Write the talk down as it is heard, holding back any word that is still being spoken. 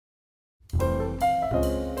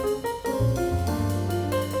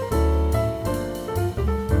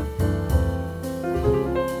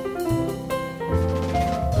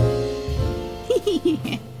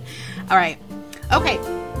All right. Okay.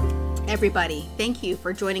 Everybody, thank you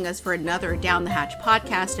for joining us for another Down the Hatch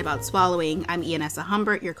podcast about swallowing. I'm Ianessa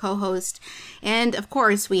Humbert, your co-host. And of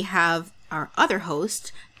course, we have our other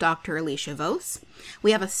host, Dr. Alicia Vos.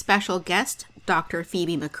 We have a special guest, Dr.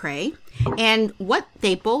 Phoebe McCrae. And what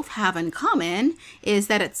they both have in common is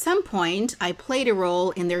that at some point I played a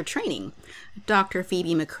role in their training. Dr.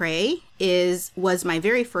 Phoebe McCrae was my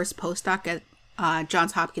very first postdoc at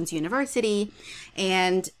Johns Hopkins University,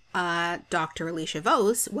 and Dr. Alicia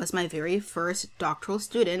Vos was my very first doctoral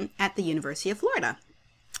student at the University of Florida.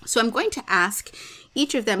 So I'm going to ask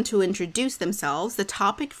each of them to introduce themselves. The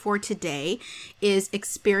topic for today is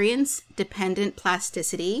experience-dependent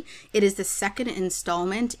plasticity. It is the second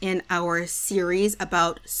installment in our series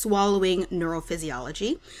about swallowing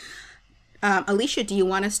neurophysiology. Alicia, do you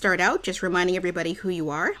want to start out just reminding everybody who you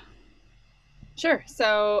are? Sure.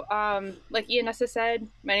 So, like Ianessa said,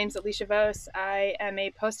 my name is Alicia Vos. I am a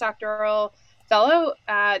postdoctoral fellow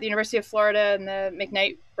at the University of Florida in the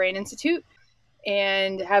McKnight Brain Institute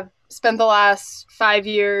and have spent the last 5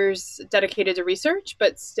 years dedicated to research,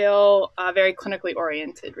 but still very clinically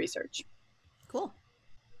oriented research. Cool.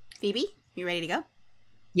 Phoebe, you ready to go?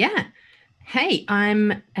 Yeah. Hey,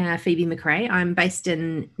 I'm Phoebe McCrae. I'm based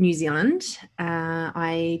in New Zealand.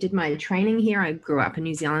 I did my training here. I grew up in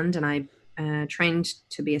New Zealand and I trained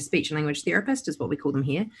to be a speech and language therapist, is what we call them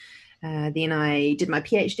here. Then I did my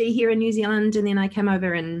PhD here in New Zealand, and then I came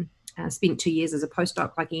over and spent 2 years as a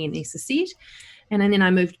postdoc, like Ianessa said. And then I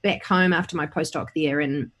moved back home after my postdoc there,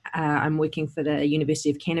 and I'm working for the University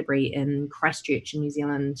of Canterbury in Christchurch in New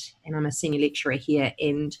Zealand, and I'm a senior lecturer here.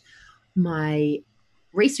 And my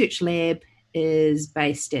research lab is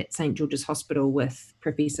based at St. George's Hospital with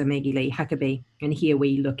Professor Maggie Lee Huckabee. And here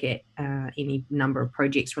we look at any number of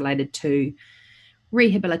projects related to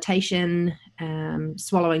rehabilitation,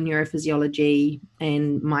 swallowing neurophysiology,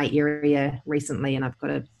 and my area recently, and I've got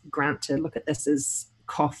a grant to look at this, is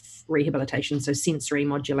cough rehabilitation, so sensory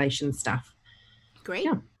modulation stuff. Great.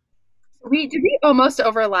 Yeah. Did we almost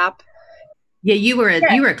overlap? Yeah, you were a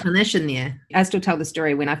clinician there. I still tell the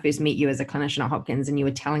story when I first met you as a clinician at Hopkins, and you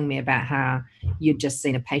were telling me about how you'd just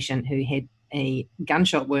seen a patient who had a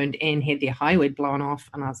gunshot wound and had their hyoid blown off,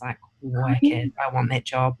 and I was like, wicked, I want that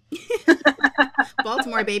job.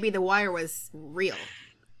 Baltimore, baby, the wire was real.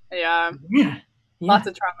 Yeah. Lots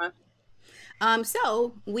of trauma.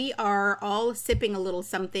 So we are all sipping a little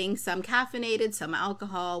something, some caffeinated, some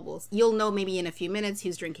alcohol. You'll know maybe in a few minutes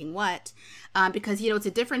who's drinking what, because, it's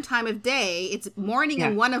a different time of day. It's morning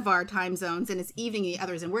in one of our time zones and it's evening in the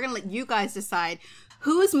others. And we're going to let you guys decide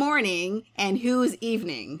who's morning and who's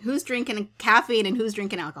evening, who's drinking caffeine and who's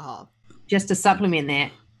drinking alcohol. Just to supplement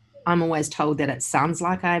that, I'm always told that it sounds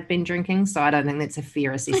like I've been drinking, so I don't think that's a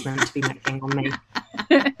fair assessment to be making on me.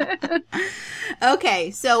 Okay,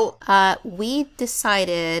 so we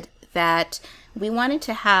decided that we wanted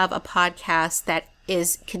to have a podcast that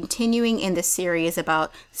is continuing in the series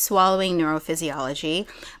about swallowing neurophysiology.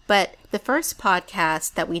 But the first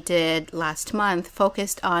podcast that we did last month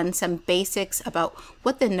focused on some basics about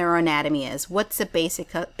what the neuroanatomy is, what's the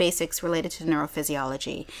basics related to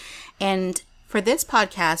neurophysiology. And for this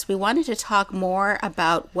podcast, we wanted to talk more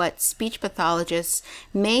about what speech pathologists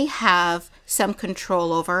may have some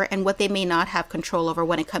control over and what they may not have control over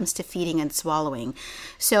when it comes to feeding and swallowing.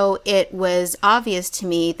 So it was obvious to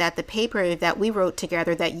me that the paper that we wrote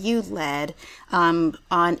together that you led on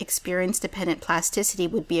experience-dependent plasticity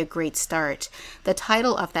would be a great start. The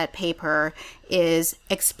title of that paper is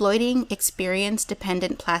Exploiting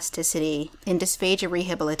Experience-Dependent Plasticity in Dysphagia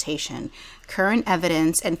Rehabilitation, Current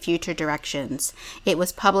Evidence and Future Directions. It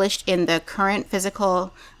was published in the Current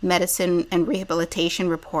Physical Medicine and Rehabilitation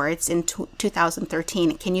Reports in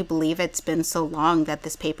 2013. Can you believe it's been so long that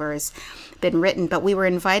this paper has been written? But we were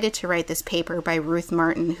invited to write this paper by Ruth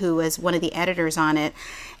Martin, who was one of the editors on it.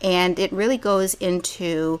 And it really goes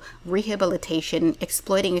into rehabilitation,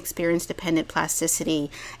 exploiting experience-dependent plasticity,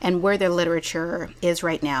 and where the literature is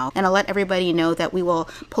right now. And I'll let everybody know that we will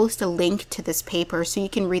post a link to this paper so you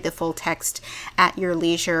can read the full text at your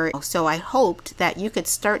leisure. So I hoped that you could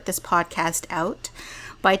start this podcast out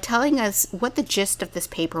by telling us what the gist of this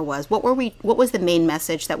paper was. What was the main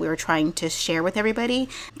message that we were trying to share with everybody?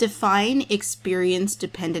 Define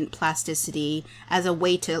experience-dependent plasticity as a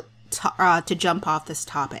way to jump off this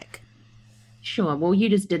topic. Sure. Well, you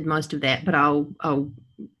just did most of that, but I'll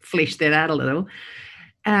flesh that out a little.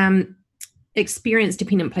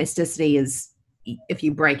 Experience-dependent plasticity is, if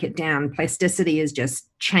you break it down, plasticity is just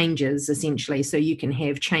changes, essentially. So you can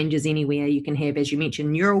have changes anywhere. You can have, as you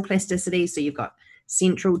mentioned, neural plasticity. So you've got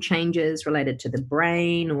central changes related to the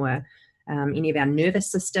brain or any of our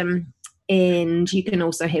nervous system. And you can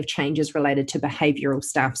also have changes related to behavioral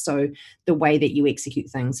stuff. So the way that you execute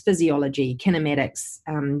things, physiology, kinematics,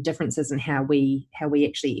 differences in how we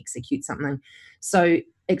actually execute something. So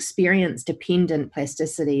experience-dependent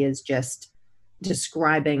plasticity is just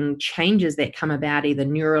describing changes that come about either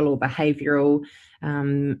neural or behavioral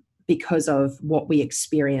because of what we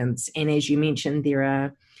experience. And as you mentioned, there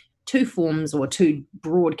are two forms or two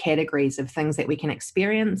broad categories of things that we can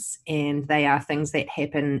experience, and they are things that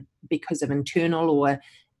happen because of internal or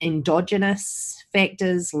endogenous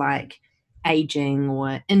factors like aging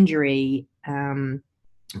or injury,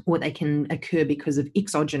 or they can occur because of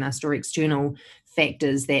exogenous or external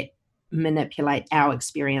factors that manipulate our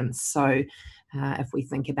experience. So if we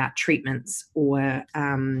think about treatments or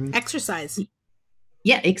exercise.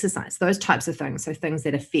 Yeah, exercise, those types of things. So things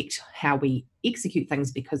that affect how we execute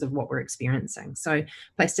things because of what we're experiencing. So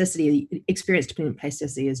plasticity, experience-dependent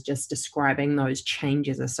plasticity is just describing those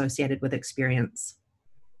changes associated with experience.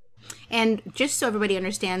 And just so everybody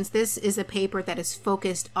understands, this is a paper that is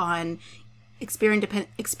focused on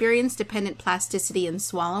experience-dependent plasticity in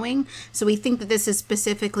swallowing. So we think that this is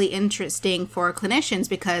specifically interesting for clinicians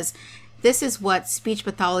because this is what speech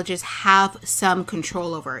pathologists have some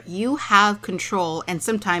control over. You have control, and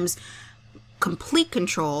sometimes complete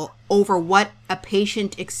control, over what a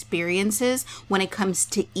patient experiences when it comes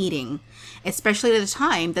to eating, especially at a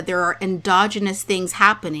time that there are endogenous things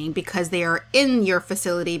happening because they are in your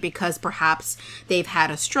facility because perhaps they've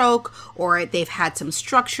had a stroke or they've had some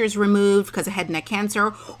structures removed because of head and neck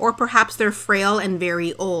cancer, or perhaps they're frail and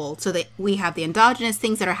very old. So that we have the endogenous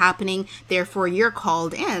things that are happening, therefore you're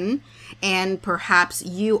called in, and perhaps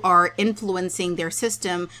you are influencing their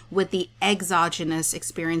system with the exogenous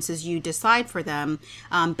experiences you decide for them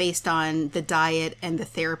based on the diet and the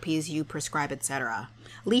therapies you prescribe, etc.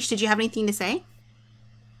 Leash, did you have anything to say?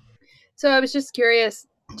 So I was just curious,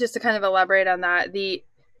 just to kind of elaborate on that, the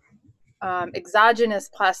exogenous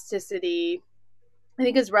plasticity, I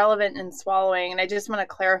think, is relevant in swallowing. And I just want to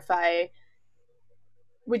clarify,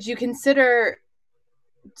 would you consider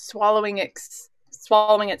swallowing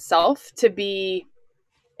itself to be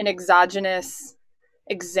an exogenous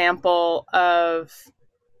example of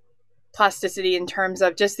plasticity in terms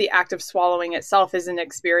of just the act of swallowing itself is an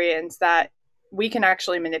experience that we can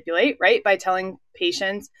actually manipulate, right? By telling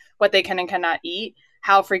patients what they can and cannot eat,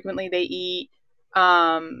 how frequently they eat,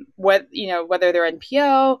 whether they're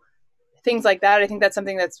NPO, things like that. I think that's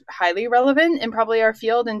something that's highly relevant in probably our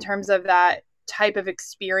field in terms of that type of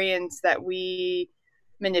experience that we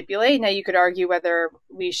manipulate. Now, you could argue whether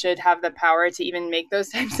we should have the power to even make those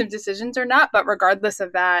types of decisions or not, but regardless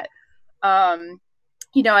of that, I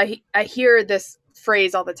hear this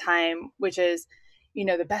phrase all the time, which is,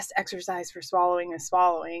 the best exercise for swallowing is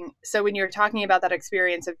swallowing. So when you're talking about that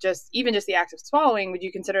experience of just the act of swallowing, would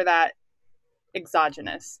you consider that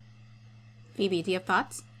exogenous? Phoebe, do you have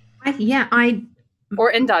thoughts?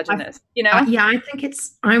 Or endogenous,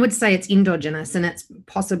 I would say it's endogenous, and it's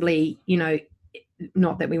possibly,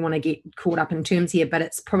 not that we want to get caught up in terms here, but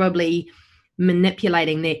it's probably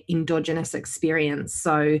manipulating that endogenous experience.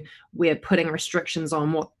 So we're putting restrictions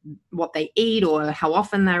on what they eat or how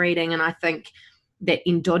often they're eating. And I think that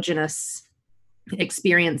endogenous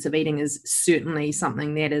experience of eating is certainly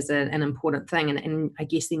something that is an important thing. And I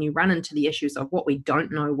guess then you run into the issues of what we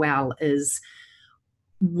don't know well is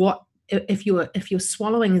what if your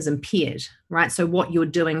swallowing is impaired, right? So what you're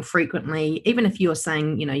doing frequently, even if you're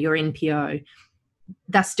saying, you're NPO,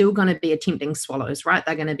 they're still going to be attempting swallows, right?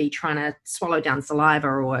 They're going to be trying to swallow down saliva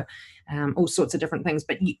or all sorts of different things.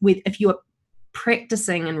 But if you're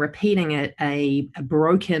practicing and repeating it, a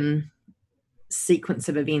broken sequence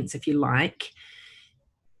of events, if you like,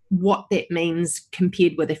 what that means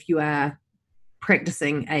compared with if you are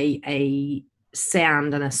practicing a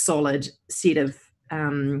sound and a solid set of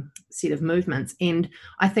movements. And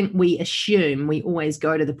I think we always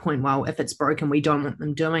go to the point, well, if it's broken, we don't want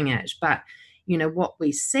them doing it. But what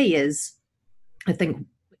we see is, I think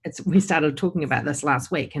we started talking about this last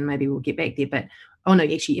week, and maybe we'll get back there, but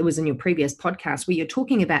actually it was in your previous podcast where you're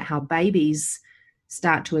talking about how babies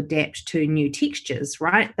start to adapt to new textures,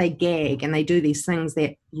 right? They gag and they do these things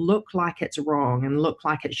that look like it's wrong and look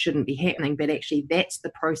like it shouldn't be happening, but actually that's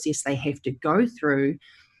the process they have to go through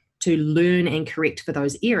to learn and correct for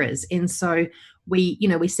those errors. And so we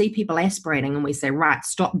see people aspirating and we say, right,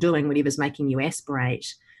 stop doing whatever's making you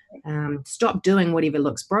aspirate. Stop doing whatever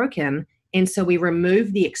looks broken. And so we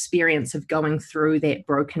remove the experience of going through that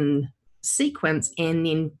broken sequence and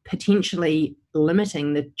then potentially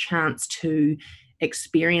limiting the chance to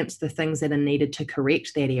experience the things that are needed to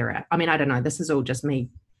correct that error. I mean, I don't know, this is all just me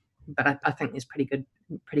but I think there's pretty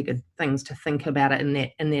good things to think about it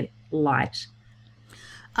in that light.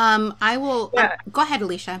 I will go ahead,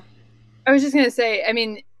 Alicia. I was just going to say, I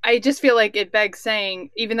mean, I just feel like it begs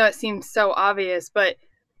saying, even though it seems so obvious, but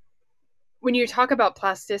when you talk about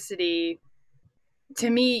plasticity, to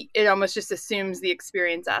me, it almost just assumes the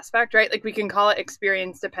experience aspect, right? Like we can call it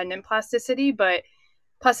experience dependent plasticity, but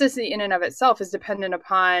plasticity in and of itself is dependent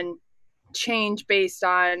upon change based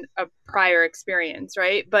on a prior experience,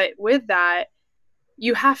 right? But with that,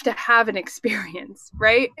 you have to have an experience,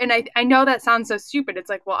 right? And I know that sounds so stupid. It's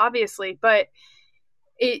like, well, obviously, but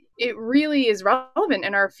it really is relevant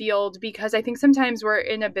in our field, because I think sometimes we're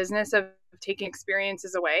in a business of taking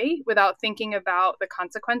experiences away without thinking about the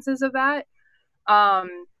consequences of that.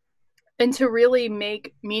 And to really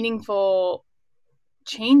make meaningful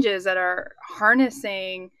changes that are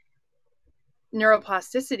harnessing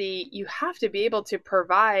neuroplasticity, you have to be able to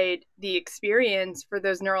provide the experience for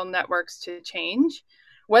those neural networks to change,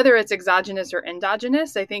 whether it's exogenous or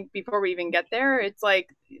endogenous. I think before we even get there, it's like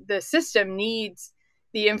the system needs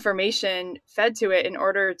the information fed to it in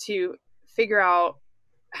order to figure out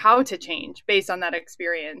how to change based on that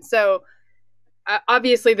experience. So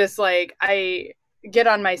obviously this, like, I get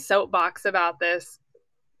on my soapbox about this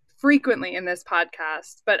frequently in this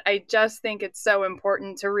podcast, but I just think it's so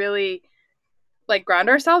important to really like ground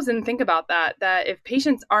ourselves and think about that if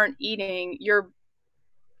patients aren't eating, you're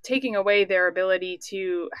taking away their ability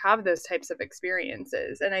to have those types of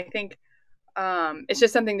experiences. And I think it's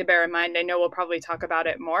just something to bear in mind. I know we'll probably talk about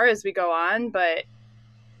it more as we go on, but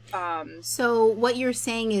so what you're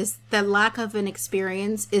saying is the lack of an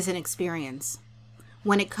experience is an experience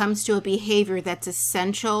when it comes to a behavior that's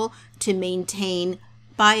essential to maintain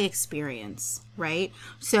by experience, right?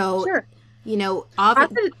 So sure. You know,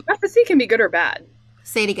 plasticity can be good or bad.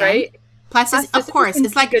 Say it again. Right? Plasticity, of course.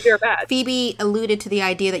 It's like good or bad. Phoebe alluded to the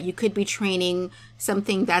idea that you could be training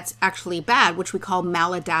something that's actually bad, which we call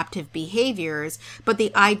maladaptive behaviors. But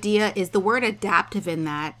the idea is the word adaptive in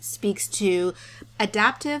that speaks to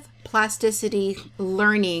adaptive, plasticity,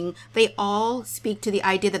 learning. They all speak to the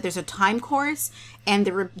idea that there's a time course, and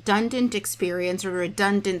the redundant experience or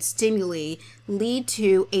redundant stimuli lead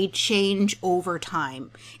to a change over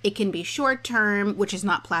time. It can be short-term, which is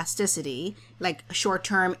not plasticity, like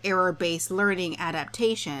short-term error-based learning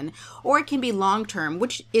adaptation, or it can be long-term,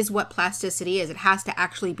 which is what plasticity is. It has to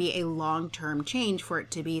actually be a long-term change for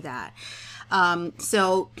it to be that.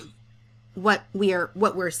 So what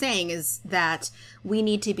we're saying is that we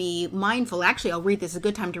need to be mindful. Actually, I'll read this. It's a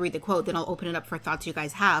good time to read the quote, then I'll open it up for thoughts you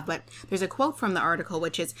guys have. But there's a quote from the article,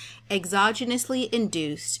 which is, exogenously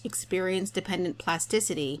induced experience-dependent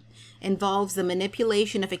plasticity involves the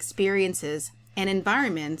manipulation of experiences and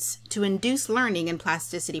environments to induce learning and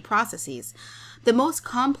plasticity processes. The most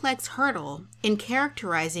complex hurdle in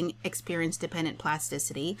characterizing experience-dependent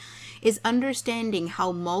plasticity is understanding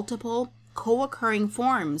how multiple co-occurring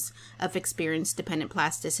forms of experience-dependent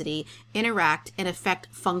plasticity interact and affect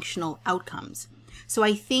functional outcomes. So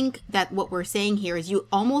I think that what we're saying here is you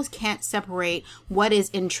almost can't separate what is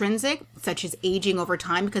intrinsic, such as aging over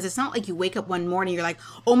time, because it's not like you wake up one morning, you're like,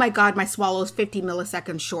 oh my God, my swallow is 50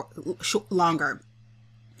 milliseconds longer.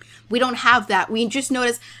 We don't have that. We just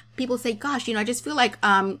notice people say, gosh, I just feel like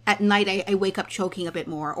at night I wake up choking a bit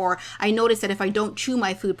more. Or I notice that if I don't chew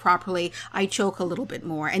my food properly, I choke a little bit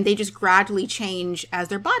more. And they just gradually change as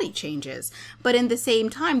their body changes. But in the same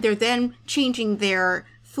time, they're then changing their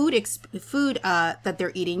food that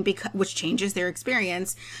they're eating, which changes their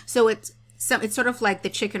experience. So it's sort of like the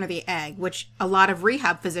chicken or the egg, which a lot of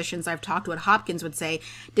rehab physicians I've talked to at Hopkins would say,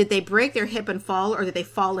 did they break their hip and fall, or did they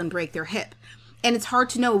fall and break their hip? And it's hard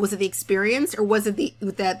to know, was it the experience or was it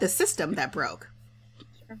the system that broke?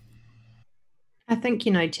 Sure. I think,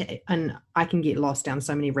 and I can get lost down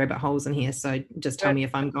so many rabbit holes in here, so just tell me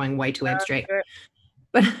if I'm going way too abstract. Sure.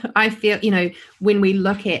 But I feel, when we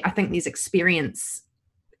look at, I think there's experience,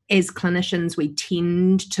 as clinicians, we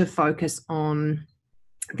tend to focus on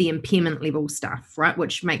the impairment level stuff, right?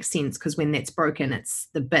 Which makes sense, because when that's broken, it's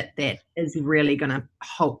the bit that is really going to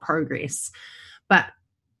halt progress. But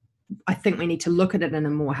I think we need to look at it in a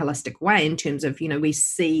more holistic way in terms of, we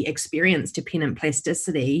see experience-dependent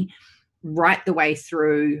plasticity right the way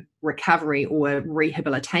through recovery or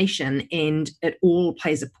rehabilitation, and it all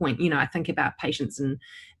plays a point. I think about patients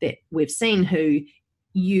that we've seen who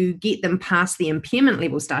you get them past the impairment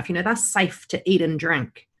level stuff. They're safe to eat and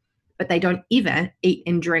drink, but they don't ever eat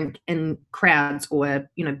and drink in crowds or,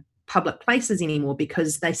 public places anymore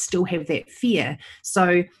because they still have that fear.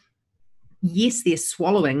 So yes, their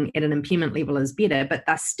swallowing at an impairment level is better, but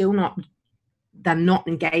they're still not they're not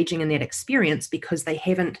engaging in that experience because they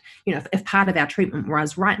haven't, if part of our treatment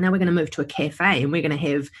was, right, now we're going to move to a cafe and we're going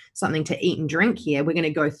to have something to eat and drink here, we're going to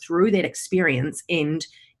go through that experience and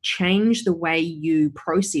change the way you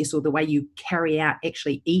process or the way you carry out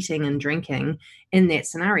actually eating and drinking in that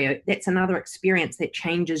scenario. That's another experience that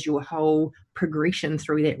changes your whole progression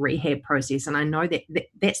through that rehab process. And I know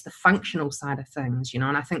that's the functional side of things, and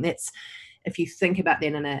I think that's, if you think about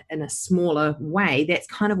that in a smaller way, that's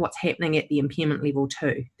kind of what's happening at the impairment level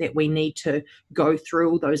too, that we need to go through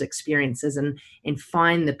all those experiences and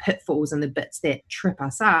find the pitfalls and the bits that trip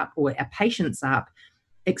us up or our patients up,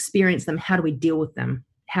 experience them. How do we deal with them?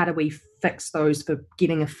 How do we fix those for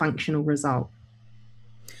getting a functional result?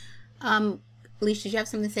 Alicia, did you have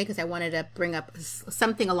something to say? Because I wanted to bring up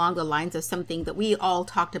something along the lines of something that we all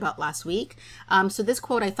talked about last week. So this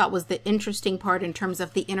quote I thought was the interesting part in terms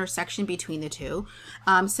of the intersection between the two.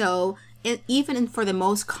 Even for the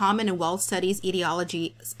most common and well-studied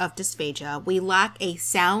etiology of dysphagia, we lack a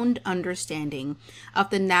sound understanding of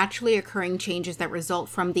the naturally occurring changes that result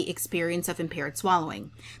from the experience of impaired swallowing.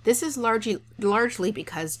 This is largely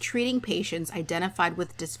because treating patients identified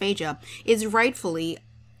with dysphagia is rightfully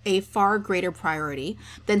a far greater priority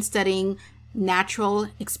than studying natural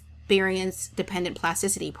experience-dependent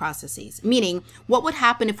plasticity processes, meaning what would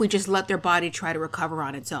happen if we just let their body try to recover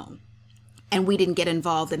on its own and we didn't get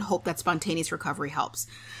involved and hope that spontaneous recovery helps.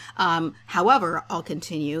 However, I'll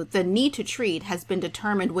continue, the need to treat has been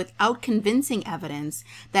determined without convincing evidence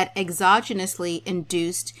that exogenously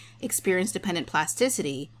induced experience-dependent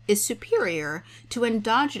plasticity is superior to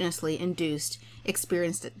endogenously induced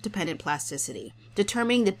experience-dependent plasticity.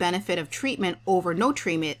 Determining the benefit of treatment over no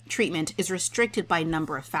treatment is restricted by a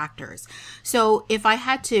number of factors. So if I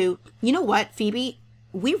had to, you know what, Phoebe,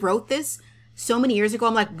 we wrote this so many years ago.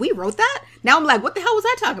 I'm like, we wrote that? Now I'm like, what the hell was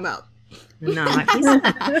I talking about? No,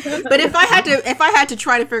 but if I had to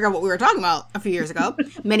try to figure out what we were talking about a few years ago,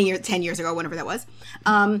 10 years ago, whenever that was,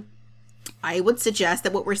 I would suggest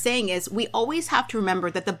that what we're saying is we always have to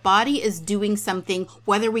remember that the body is doing something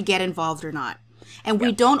whether we get involved or not. And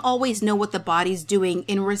we don't always know what the body's doing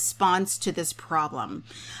in response to this problem.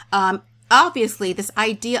 Obviously, this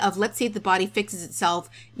idea of let's see if the body fixes itself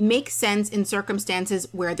makes sense in circumstances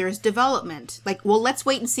where there's development. Like, well, let's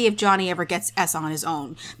wait and see if Johnny ever gets S on his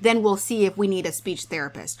own. Then we'll see if we need a speech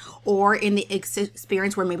therapist. Or in the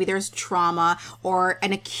experience where maybe there's trauma or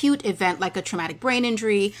an acute event like a traumatic brain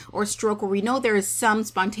injury or stroke where we know there is some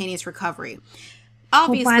spontaneous recovery.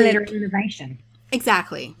 Obviously, bilateral innovation.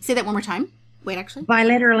 Exactly. Say that one more time. Wait, actually.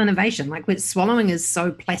 Bilateral innovation. Like with swallowing is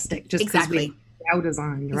so plastic. Just exactly. Well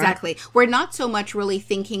designed, right? Exactly. We're not so much really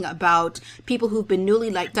thinking about people who've been newly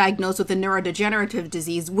diagnosed with a neurodegenerative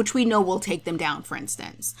disease, which we know will take them down, for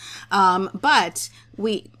instance. But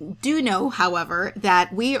we do know, however,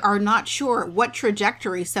 that we are not sure what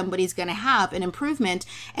trajectory somebody's going to have in improvement.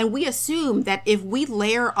 And we assume that if we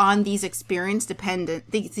layer on these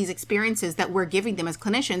these experiences that we're giving them as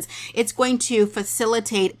clinicians, it's going to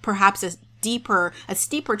facilitate perhaps a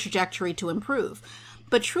steeper trajectory to improve.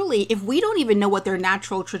 But truly, if we don't even know what their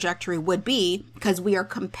natural trajectory would be because we are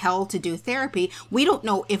compelled to do therapy, we don't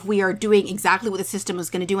know if we are doing exactly what the system is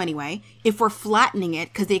going to do anyway, if we're flattening it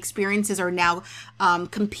because the experiences are now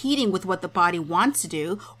competing with what the body wants to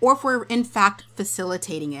do, or if we're in fact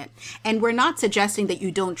facilitating it. And we're not suggesting that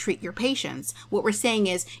you don't treat your patients. What we're saying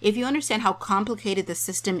is, if you understand how complicated the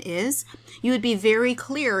system is, you would be very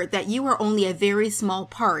clear that you are only a very small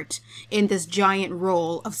part in this giant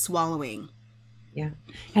role of swallowing. Yeah.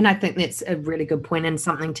 And I think that's a really good point and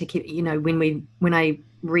something to keep, when I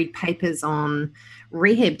read papers on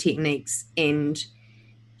rehab techniques, and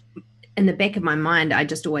in the back of my mind, I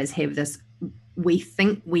just always have this, we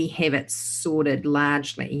think we have it sorted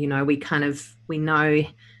largely, we know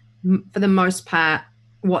for the most part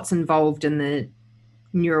what's involved in the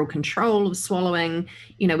neural control of swallowing,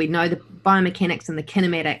 we know the biomechanics and the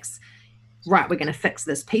kinematics, right, we're going to fix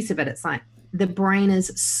this piece of it. It's like, the brain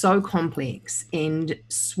is so complex and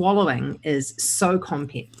swallowing is so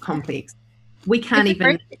complex. We can't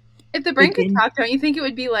if the brain could talk, don't you think it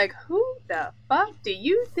would be like, who the fuck do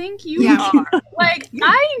you think you are? Like,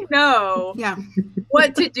 I know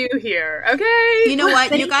what to do here, okay? You know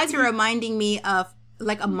what? You guys are reminding me of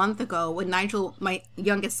like a month ago when Nigel, my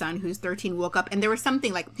youngest son, who's 13, woke up and there was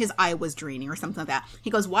something like his eye was draining or something like that. He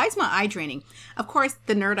goes, why is my eye draining? Of course,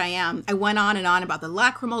 the nerd I am, I went on and on about the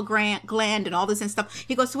lacrimal gland and all this and stuff.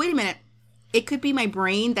 He goes, so wait a minute. It could be my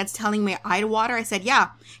brain that's telling my eye to water. I said, yeah.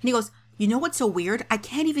 And he goes, you know what's so weird? I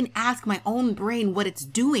can't even ask my own brain what it's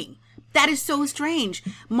doing That is so strange.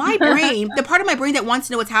 My brain, the part of my brain that wants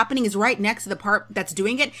to know what's happening is right next to the part that's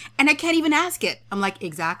doing it, and I can't even ask it. I'm like,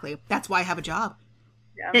 exactly. That's why I have a job.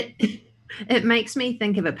 Yeah. It makes me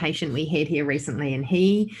think of a patient we had here recently, and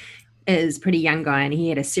he is a pretty young guy, and he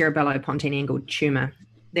had a cerebellopontine angled tumor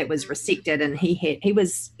that was resected, and he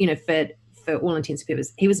was, for all intents and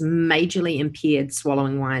purposes, he was majorly impaired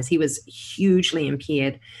swallowing wise. He was hugely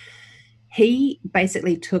impaired. He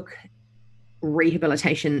basically took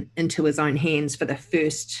rehabilitation into his own hands for the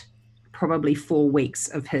first probably 4 weeks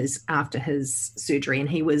after his surgery,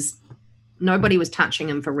 and nobody was touching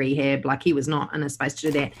him for rehab. Like, he was not in a space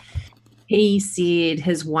to do that. He said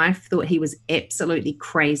his wife thought he was absolutely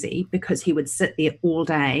crazy because he would sit there all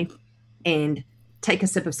day and take a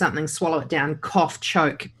sip of something, swallow it down, cough,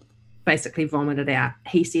 choke, basically vomit it out.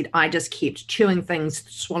 He said, I just kept chewing things,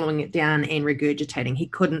 swallowing it down and regurgitating. He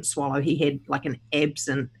couldn't swallow. He had like an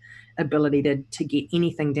absent ability to get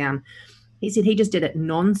anything down. He said he just did it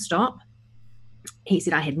nonstop. He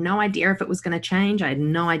said, I had no idea if it was going to change. I had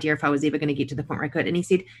no idea if I was ever going to get to the point where I could. And he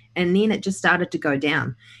said, and then it just started to go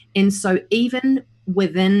down. And so even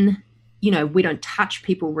within, we don't touch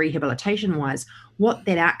people rehabilitation wise, what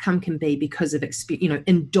that outcome can be because of,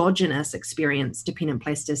 endogenous experience dependent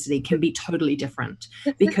plasticity can be totally different.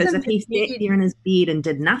 Because if he sat there in his bed and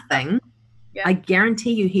did nothing, yeah, I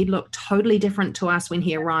guarantee you he'd look totally different to us when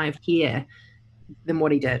he arrived here than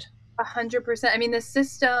what he did. 100%. I mean,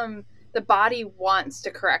 the body wants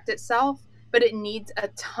to correct itself, but it needs a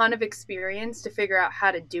ton of experience to figure out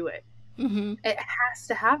how to do it. Mm-hmm. It has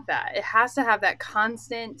to have that. It has to have that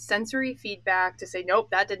constant sensory feedback to say, nope,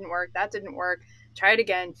 that didn't work. Try it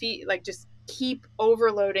again. Just keep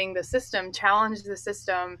overloading the system, challenge the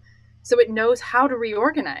system so it knows how to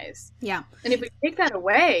reorganize. Yeah. And if we take that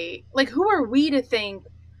away, who are we to think,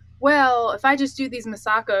 well, if I just do these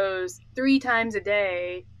Masakos 3 times a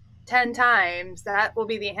day, 10 times, that will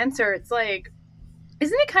be the answer. It's like,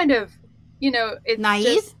 isn't it kind of, it's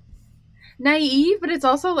naive? Naive, but it's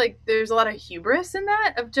also there's a lot of hubris in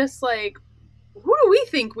that of just who do we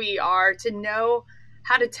think we are to know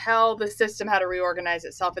how to tell the system how to reorganize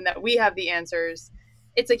itself and that we have the answers.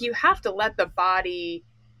 It's you have to let the body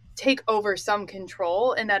take over some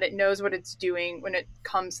control and that it knows what it's doing when it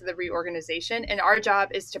comes to the reorganization. And our job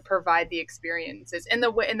is to provide the experiences in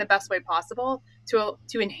the best way possible to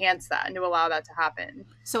enhance that and to allow that to happen.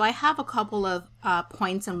 So I have a couple of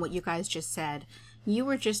points on what you guys just said. You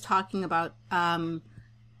were just talking about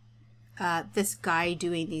this guy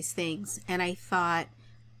doing these things. And I thought,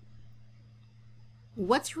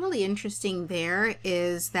 what's really interesting there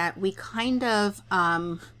is that we kind of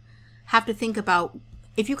have to think about,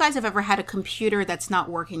 if you guys have ever had a computer that's not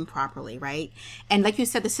working properly, right? And like you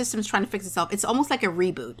said, the system's trying to fix itself. It's almost like a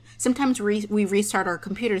reboot. Sometimes we restart our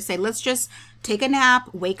computer to say, let's just take a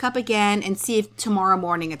nap, wake up again, and see if tomorrow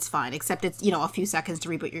morning it's fine, except it's, a few seconds to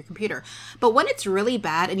reboot your computer. But when it's really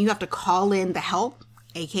bad and you have to call in the help,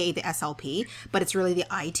 aka the SLP, but it's really the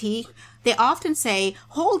IT, they often say,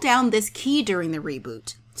 hold down this key during the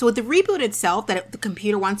reboot. So with the reboot itself that the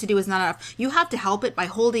computer wants to do is not enough. You have to help it by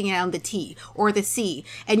holding down the T or the C,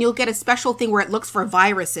 and you'll get a special thing where it looks for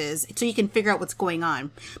viruses so you can figure out what's going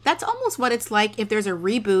on. That's almost what it's like if there's a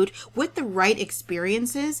reboot with the right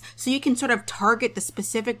experiences, so you can sort of target the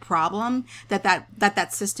specific problem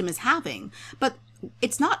that system is having. But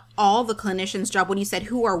it's not all the clinician's job. When you said,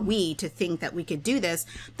 who are we to think that we could do this?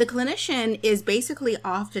 The clinician is basically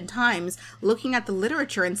oftentimes looking at the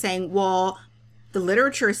literature and saying, well, the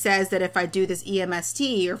literature says that if I do this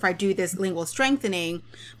EMST or if I do this lingual strengthening,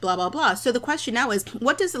 blah, blah, blah. So the question now is,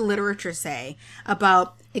 what does the literature say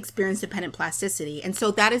about experience-dependent plasticity? And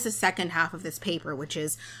so that is the second half of this paper, which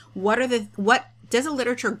is what does the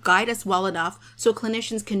literature guide us well enough so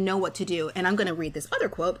clinicians can know what to do? And I'm going to read this other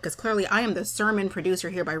quote because clearly I am the sermon producer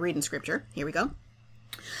here by reading scripture. Here we go.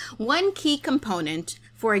 One key component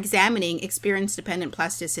for examining experience-dependent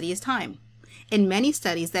plasticity is time. In many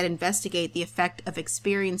studies that investigate the effect of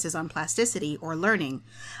experiences on plasticity or learning,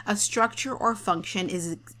 a structure or function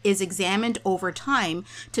is examined over time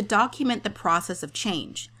to document the process of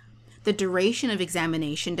change. The duration of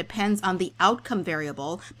examination depends on the outcome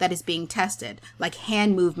variable that is being tested, like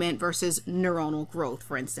hand movement versus neuronal growth,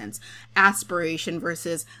 for instance, aspiration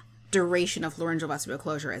versus duration of laryngovascular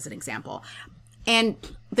closure, as an example. And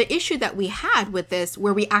the issue that we had with this,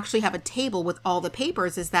 where we actually have a table with all the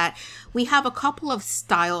papers, is that we have a couple of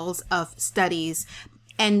styles of studies.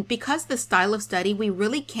 And because the style of study, we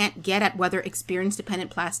really can't get at whether experience-dependent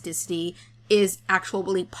plasticity is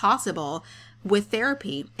actually possible with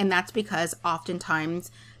therapy. And that's because oftentimes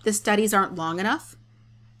the studies aren't long enough.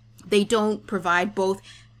 They don't provide both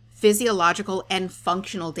physiological and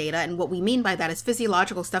functional data. And what we mean by that is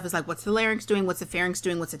physiological stuff is like, what's the larynx doing? What's the pharynx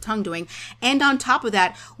doing? What's the tongue doing? And on top of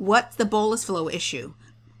that, what's the bolus flow issue?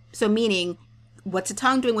 So meaning, what's the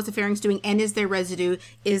tongue doing? What's the pharynx doing? And is there residue?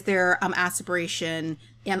 Is there aspiration?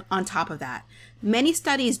 And on top of that, many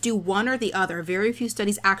studies do one or the other. Very few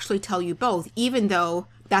studies actually tell you both, even though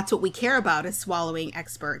that's what we care about as swallowing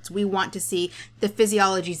experts. We want to see the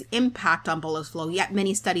physiology's impact on bolus flow, yet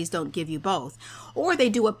many studies don't give you both. Or they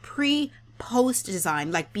do a pre-post design,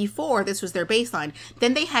 like before this was their baseline.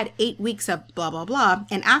 Then they had 8 weeks of blah, blah, blah,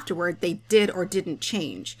 and afterward they did or didn't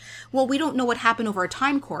change. Well, we don't know what happened over a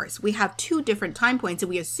time course. We have 2 different time points, and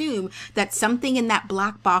we assume that something in that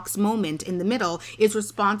black box moment in the middle is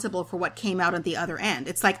responsible for what came out at the other end.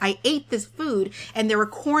 It's like I ate this food and there were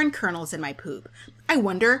corn kernels in my poop. I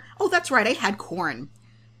wonder, oh, that's right, I had corn.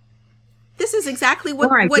 This is exactly what...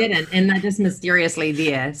 Or I didn't, and they're just mysteriously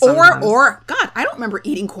there. Sometimes. Or, God, I don't remember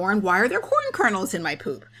eating corn. Why are there corn kernels in my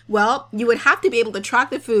poop? Well, you would have to be able to track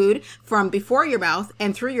the food from before your mouth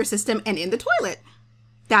and through your system and in the toilet.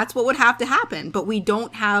 That's what would have to happen, but we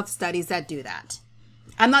don't have studies that do that.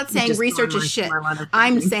 I'm not saying research is shit.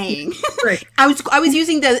 I'm saying I was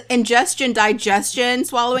using the ingestion, digestion,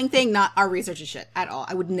 swallowing thing, not our research is shit at all.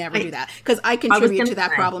 I would never do that because I contribute to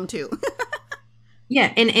that problem too.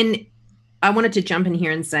 Yeah, and I wanted to jump in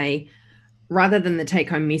here and say, rather than the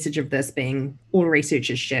take-home message of this being all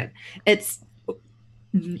research is shit, it's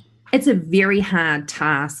a very hard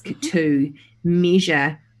task to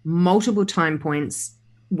measure multiple time points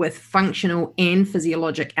with functional and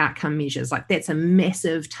physiologic outcome measures. Like that's a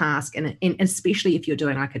massive task. And especially if you're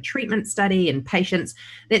doing like a treatment study in patients,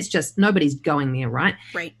 that's just, nobody's going there, right?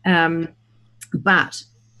 Right. But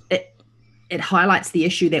it highlights the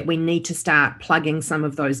issue that we need to start plugging some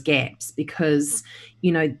of those gaps because,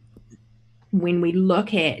 you know, when we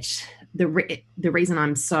look at the reason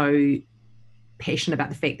I'm so passionate about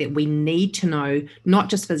the fact that we need to know not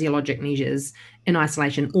just physiologic measures in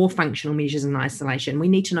isolation or functional measures in isolation. We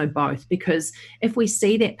need to know both because if we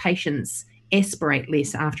see that patients aspirate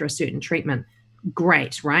less after a certain treatment,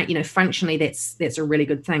 great, right? You know, functionally that's a really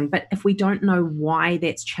good thing. But if we don't know why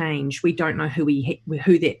that's changed, we don't know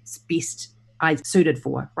who that's best suited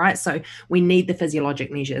for, right? So we need the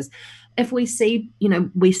physiologic measures. If we see, you know,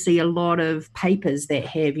 we see a lot of papers that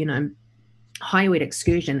have, you know, hyoid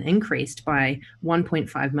excursion increased by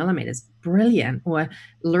 1.5 millimeters, brilliant. Or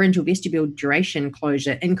laryngeal vestibule duration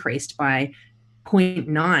closure increased by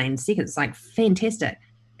 0.9 seconds, like fantastic.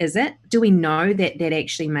 Is it? Do we know that that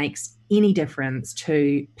actually makes any difference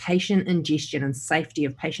to patient ingestion and safety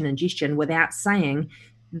of patient ingestion without saying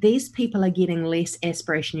these people are getting less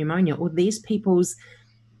aspiration pneumonia or these people's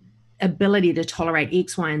ability to tolerate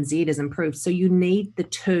X, Y, and Z is improved? So you need the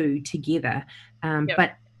two together. Yep.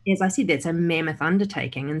 But as I said, that's a mammoth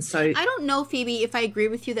undertaking. And so I don't know, Phoebe, if I agree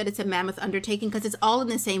with you that it's a mammoth undertaking because it's all in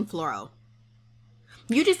the same fluoro.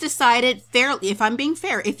 You just decided fairly, if I'm being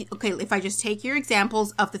fair, if I just take your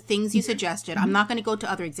examples of the things you suggested, I'm not going to go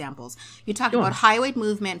to other examples. You talked about hyoid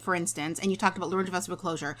movement, for instance, and you talked about laryngeal vestibule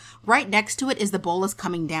closure. Right next to it is the bolus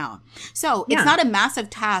coming down. So it's not a massive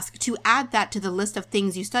task to add that to the list of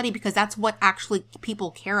things you study because that's what actually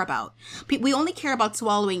people care about. We only care about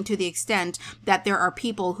swallowing to the extent that there are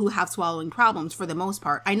people who have swallowing problems for the most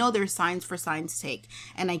part. I know there's signs for signs' sake,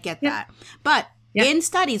 and I get that. But in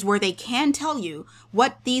studies where they can tell you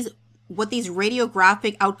what these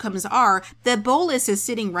radiographic outcomes are, the bolus is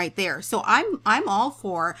sitting right there. So I'm all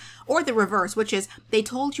for, or the reverse, which is they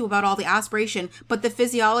told you about all the aspiration, but the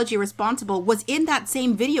physiology responsible was in that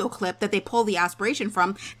same video clip that they pulled the aspiration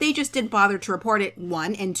from. They just didn't bother to report it,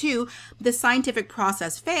 1, and 2, the scientific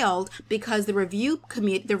process failed because the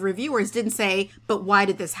reviewers didn't say, but why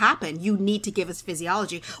did this happen? You need to give us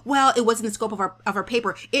physiology. Well, it wasn't the scope of our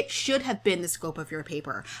paper. It should have been the scope of your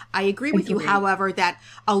paper. I agree with you, however, that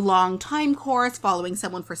a long time course following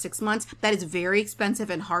someone for 6 months, that is very expensive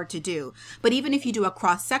and hard to do. But even if you do a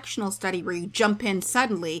cross-sectional study where you jump in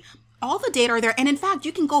suddenly, all the data are there. And in fact,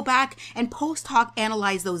 you can go back and post hoc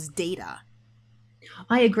analyze those data.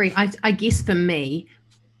 I agree. I guess for me,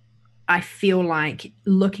 I feel like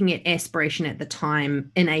looking at aspiration at the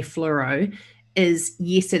time in a fluoro is,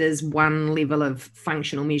 yes, it is one level of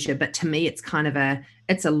functional measure, but to me, it's kind of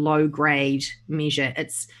it's a low grade measure.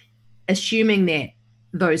 It's assuming that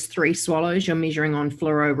those 3 swallows you're measuring on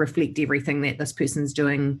fluoro reflect everything that this person's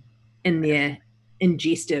doing in their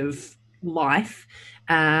ingestive life.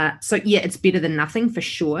 So yeah, it's better than nothing for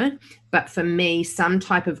sure. But for me, some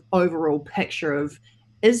type of overall picture of,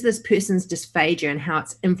 is this person's dysphagia and how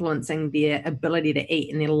it's influencing their ability to eat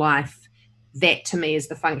in their life, that to me is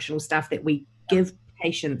the functional stuff that we give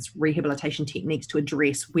patient's rehabilitation techniques to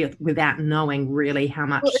address without knowing really how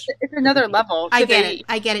much. Well, it's another level. I get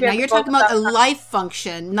it. Now you're talking about a life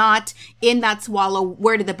function, not in that swallow,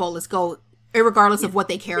 where did the bolus go, regardless of what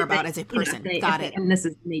they care about as a person. Got it. And this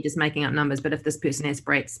is me just making up numbers, but if this person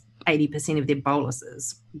aspirates 80% of their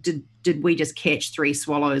boluses, did we just catch 3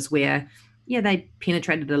 swallows where, they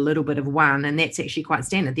penetrated a little bit of one, and that's actually quite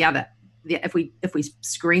standard. The other, if we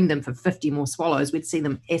screened them for 50 more swallows, we'd see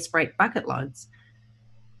them aspirate bucket loads.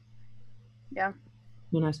 Yeah.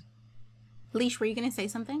 Who knows? Leash, were you going to say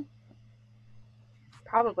something?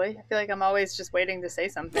 Probably. I feel like I'm always just waiting to say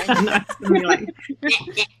something.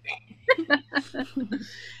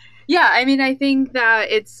 Yeah, I mean, I think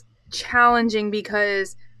that it's challenging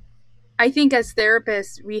because I think as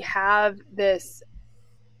therapists, we have this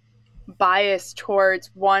bias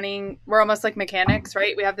towards we're almost like mechanics,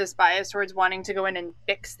 right? We have this bias towards wanting to go in and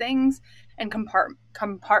fix things and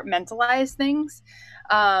compartmentalize things.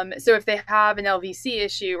 So if they have an LVC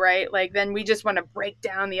issue, right, like then we just want to break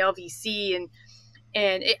down the LVC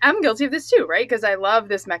and I'm guilty of this too, right? Because I love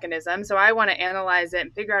this mechanism. So I want to analyze it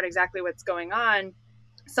and figure out exactly what's going on.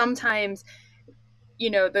 Sometimes,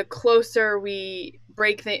 the closer we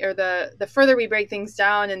break the further we break things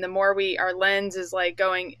down and the more our lens is like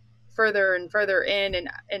going further and further in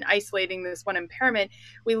and isolating this one impairment,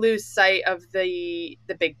 we lose sight of the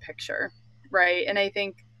big picture, right? And I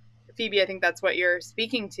think, Phoebe, that's what you're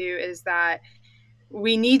speaking to, is that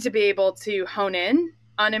we need to be able to hone in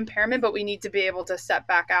on impairment, but we need to be able to step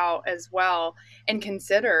back out as well and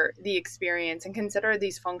consider the experience and consider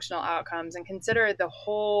these functional outcomes and consider the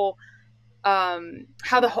whole how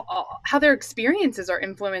their experiences are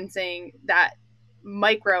influencing that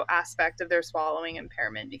micro aspect of their swallowing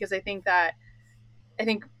impairment, because I think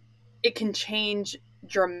it can change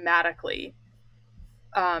dramatically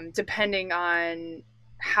depending on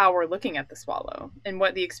how we're looking at the swallow and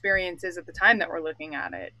what the experience is at the time that we're looking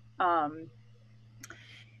at it. I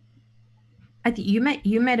think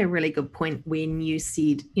you made a really good point when you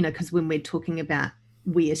said, because when we're talking about,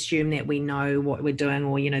 we assume that we know what we're doing,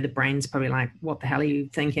 or, the brain's probably like, what the hell are you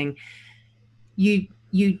thinking? You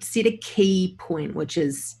said a key point, which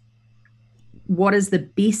is, what is the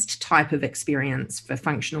best type of experience for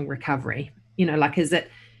functional recovery? Like, is it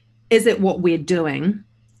what we're doing,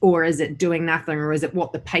 or is it doing nothing, or is it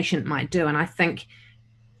what the patient might do? And I think,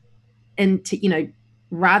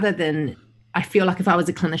 rather than, I feel like if I was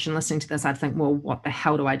a clinician listening to this, I'd think, well, what the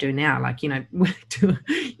hell do I do now? Like,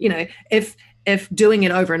 if doing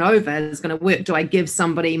it over and over is going to work, do I give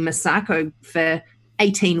somebody Masako for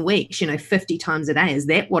 18 weeks, 50 times a day? Is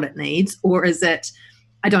that what it needs? Or is it,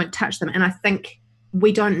 I don't touch them? And I think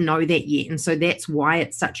we don't know that yet. And so that's why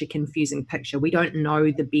it's such a confusing picture. We don't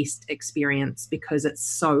know the best experience because it's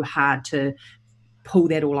so hard to pull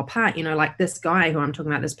that all apart. Like this guy who I'm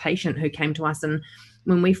talking about, this patient who came to us, and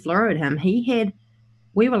when we fluoroed him,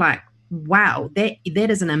 we were like, wow, that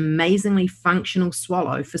is an amazingly functional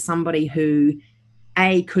swallow for somebody who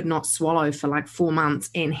could not swallow for like 4 months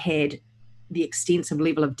and had the extensive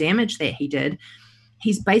level of damage that he did.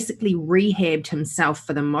 He's basically rehabbed himself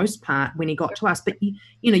for the most part when he got to us. But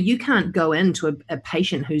you can't go into a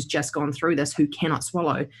patient who's just gone through this, who cannot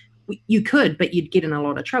swallow. You could, but you'd get in a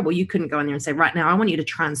lot of trouble. You couldn't go in there and say, right now, I want you to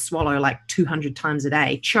try and swallow like 200 times a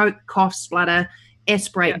day, choke, cough, splutter,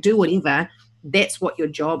 aspirate, do whatever. That's what your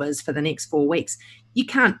job is for the next 4 weeks. You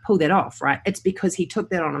can't pull that off, right? It's because he took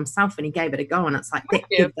that on himself and he gave it a go. And it's like, that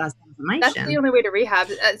gives us information. That's the only way to rehab.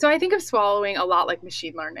 So I think of swallowing a lot like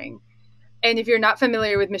machine learning. And if you're not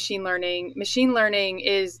familiar with machine learning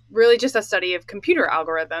is really just a study of computer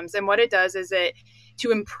algorithms. And what it does is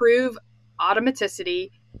to improve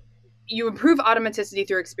automaticity, you improve automaticity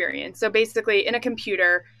through experience. So basically in a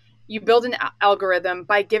computer, you build an algorithm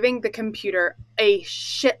by giving the computer a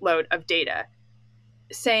shitload of data,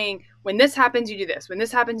 saying, when this happens, you do this. When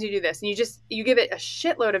this happens, you do this. And you give it a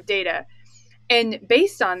shitload of data. And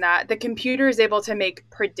based on that, the computer is able to make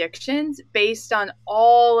predictions based on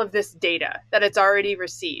all of this data that it's already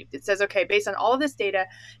received. It says, okay, based on all of this data,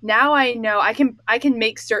 now I know I can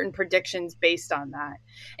make certain predictions based on that.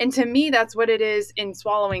 And to me, that's what it is in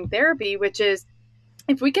swallowing therapy, which is,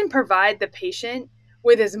 if we can provide the patient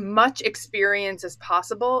with as much experience as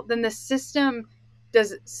possible, then the system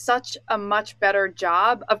does such a much better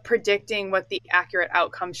job of predicting what the accurate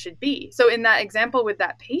outcome should be. So in that example with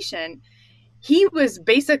that patient, he was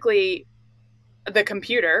basically the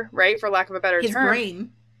computer, right, for lack of a better term,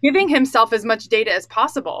 brain, giving himself as much data as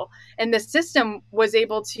possible. And the system was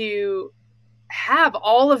able to have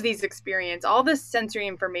all of these experience, all this sensory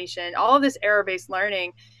information, all of this error-based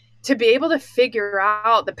learning to be able to figure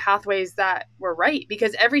out the pathways that were right,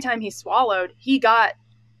 because every time he swallowed, he got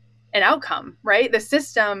an outcome, right? The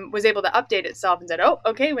system was able to update itself and said, oh,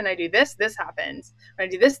 okay, when I do this, this happens. When I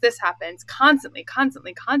do this, this happens, constantly,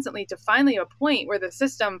 to finally a point where the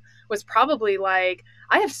system was probably like,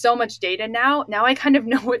 I have so much data now I kind of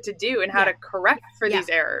know what to do and how to correct for these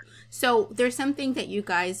errors. So there's something that you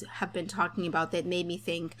guys have been talking about that made me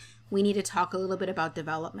think we need to talk a little bit about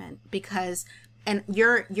development, because and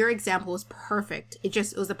your example was perfect. It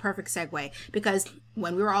was a perfect segue, because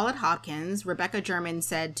when we were all at Hopkins, Rebecca German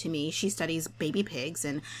said to me, she studies baby pigs,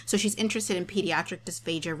 and so she's interested in pediatric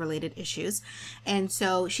dysphagia related issues. And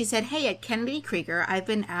so she said, hey, at Kennedy Krieger, I've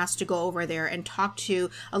been asked to go over there and talk to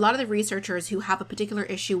a lot of the researchers who have a particular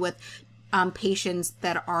issue with patients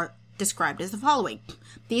that are described as the following.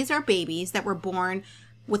 These are babies that were born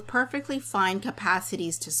with perfectly fine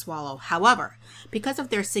capacities to swallow. However, because of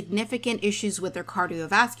their significant issues with their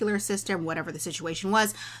cardiovascular system, whatever the situation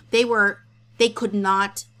was, they could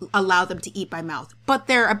not allow them to eat by mouth. But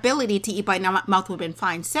their ability to eat by mouth would have been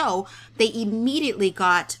fine. So they immediately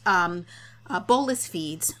got bolus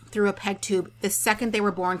feeds through a peg tube the second they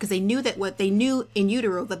were born, because they knew that what they knew in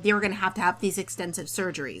utero, that they were going to have these extensive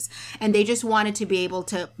surgeries, and they just wanted to be able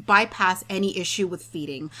to bypass any issue with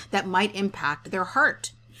feeding that might impact their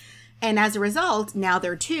heart. And as a result, now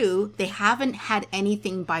they're 2, they haven't had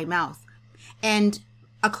anything by mouth, and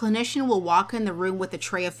a clinician will walk in the room with a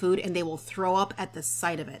tray of food and they will throw up at the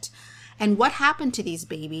sight of it. And what happened to these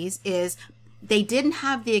babies is they didn't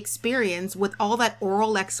have the experience with all that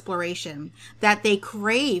oral exploration that they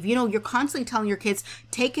crave. You know, you're constantly telling your kids,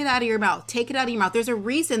 take it out of your mouth, take it out of your mouth. There's a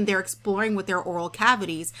reason they're exploring with their oral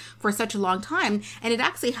cavities for such a long time. And it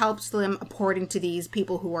actually helps them, according to these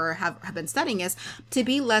people who have been studying this, to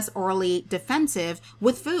be less orally defensive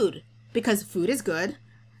with food, because food is good,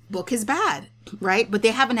 book is bad, right? But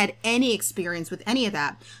they haven't had any experience with any of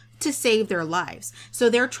that to save their lives. So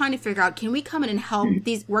they're trying to figure out, can we come in and help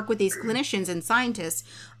work with these clinicians and scientists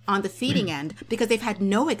on the feeding end, because they've had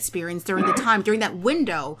no experience during that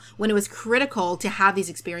window when it was critical to have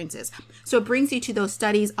these experiences. So it brings you to those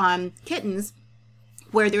studies on kittens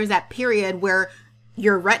where there's that period where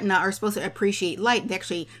your retina are supposed to appreciate light. They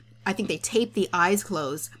actually, I think they tape the eyes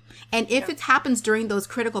closed. And if it happens during those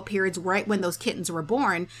critical periods, right when those kittens were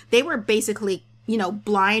born, they were basically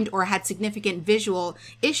blind or had significant visual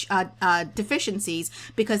deficiencies,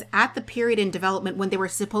 because at the period in development when they were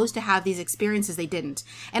supposed to have these experiences, they didn't.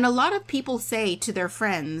 And a lot of people say to their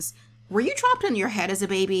friends, were you dropped on your head as a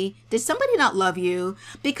baby? Did somebody not love you?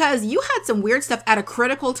 Because you had some weird stuff at a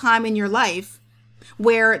critical time in your life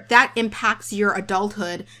where that impacts your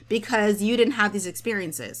adulthood because you didn't have these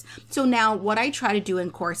experiences. So now what I try to do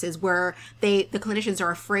in courses where the clinicians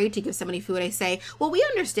are afraid to give somebody food, I say, well, we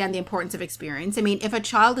understand the importance of experience. I mean, if a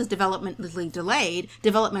child is developmentally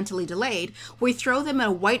delayed, we throw them in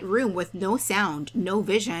a white room with no sound, no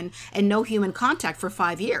vision, and no human contact for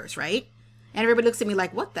 5 years, right? And everybody looks at me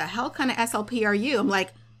like, what the hell kind of SLP are you? I'm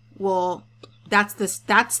like, well, that's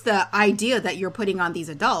the idea that you're putting on these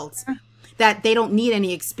adults, that they don't need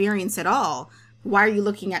any experience at all. Why are you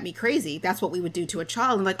looking at me crazy? That's what we would do to a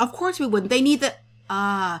child. I'm like, of course we wouldn't. They need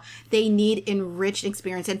they need enriched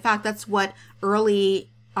experience. In fact, that's what early,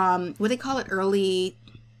 what they call it, early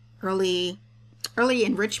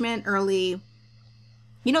enrichment, like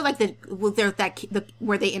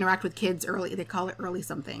where they interact with kids early. They call it early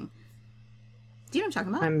something. Do you know what I'm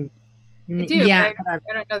talking about? I do. Yeah, I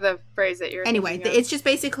don't know the phrase that you're. Anyway, it's just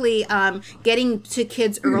basically getting to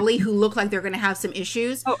kids early who look like they're going to have some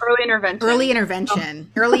issues. Oh, early intervention.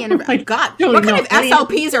 God, what kind of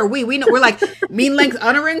SLPs are we? We're like mean length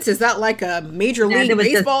utterance. Is that like a major league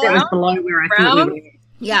baseball? That was below where I thought we were.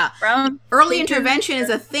 Yeah. Early intervention is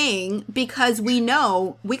a thing because we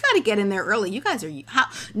know we got to get in there early. You guys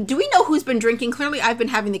do we know who's been drinking? Clearly, I've been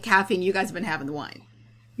having the caffeine. You guys have been having the wine.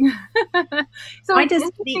 So it's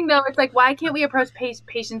interesting though. It's like, why can't we approach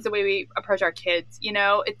patients the way we approach our kids?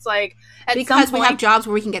 It's like because we have jobs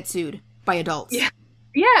where we can get sued by adults. Yeah.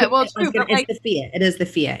 Well, it's true. It's the fear. It is the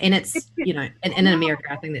fear, and it's and in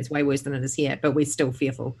America, I think that's way worse than it is here. But we're still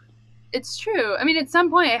fearful. It's true. I mean, at some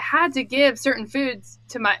point, I had to give certain foods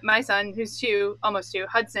to my son, who's almost 2,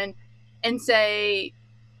 Hudson, and say,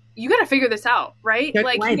 "You got to figure this out, right?"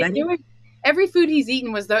 Every food he's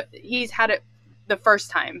eaten he's had it the first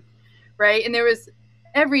time, right? And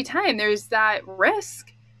every time there's that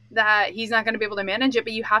risk that he's not going to be able to manage it,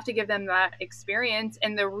 but you have to give them that experience.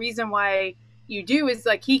 And the reason why you do is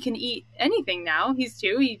like, he can eat anything now. He's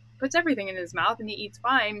 2, he puts everything in his mouth and he eats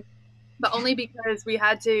fine, but only because we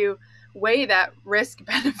had to weigh that risk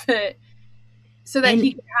benefit so that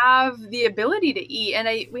he can have the ability to eat. And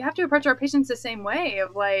we have to approach our patients the same way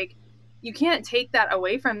of like, you can't take that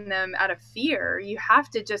away from them out of fear. You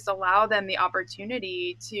have to just allow them the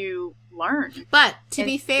opportunity to learn. But to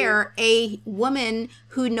be fair, a woman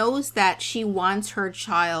who knows that she wants her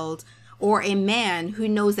child, or a man who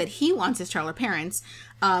knows that he wants his child or parents,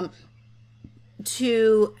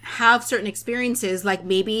 to have certain experiences, like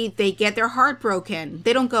maybe they get their heart broken.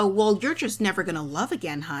 They don't go, well, you're just never going to love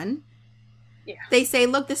again, hun. Yeah. They say,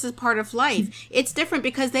 look, this is part of life. It's different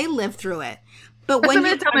because they live through it. But when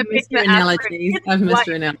you I've missed your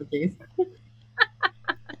analogies.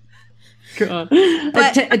 God.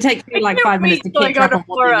 But it takes me like 5 minutes to catch up on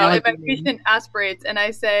what the analogy and my patient aspirates, and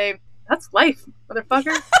I say, "That's life,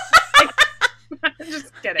 motherfucker."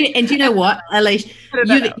 Just kidding. And you know what, Alicia,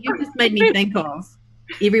 you just made me think of.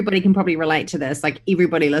 Everybody can probably relate to this. Like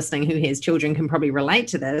everybody listening who has children can probably relate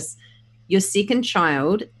to this. Your second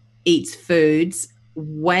child eats foods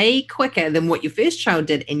way quicker than what your first child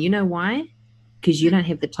did, and you know why? Because you don't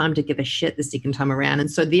have the time to give a shit the second time around. And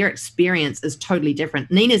so their experience is totally different.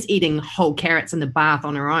 Nina's eating whole carrots in the bath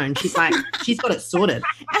on her own. She's like, she's got it sorted.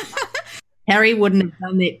 Harry wouldn't have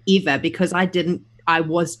done that ever because I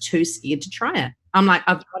was too scared to try it. I'm like,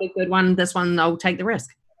 I've got a good one. This one, I'll take the risk.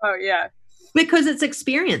 Oh, yeah. Because it's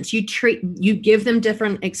experience. You give them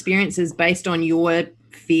different experiences based on your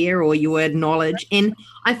fear or your knowledge. And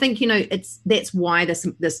I think, that's why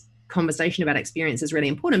this conversation about experience is really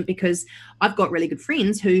important, because I've got really good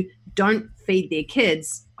friends who don't feed their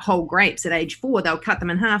kids whole grapes at age 4. They'll cut them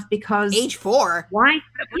in half because age 4. Why?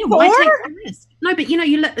 Yeah, why take the risk? No, but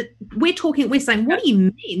we're saying, what do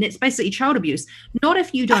you mean? That's basically child abuse. Not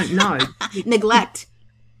if you don't know. Neglect.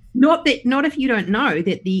 Not if you don't know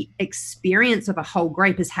that the experience of a whole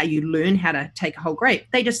grape is how you learn how to take a whole grape.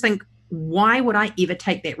 They just think, why would I ever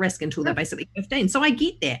take that risk until they're basically 15? So I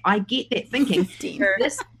get that thinking. 15.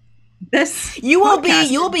 This you'll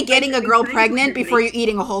be getting a girl pregnant before you're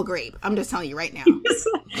eating a whole grape. I'm just telling you right now.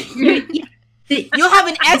 You'll have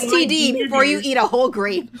an STD before you eat a whole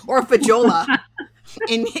grape or a fajola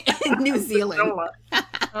in New Zealand.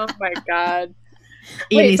 Oh my God.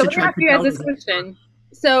 Wait, so let me ask you guys this question.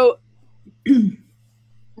 So,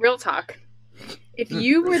 real talk. If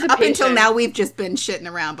you were the Up patient, until now, we've just been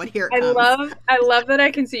shitting around, but here it comes. I love that I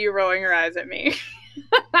can see you rolling your eyes at me.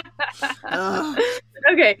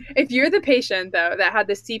 Okay, if you're the patient though that had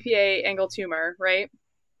the CPA angle tumor, right?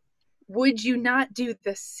 Would you not do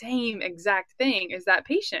the same exact thing as that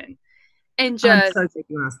patient? And just I'm so sick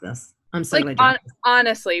you asked this. I'm so glad.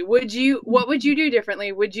 Honestly, what would you do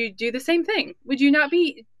differently? Would you do the same thing? Would you not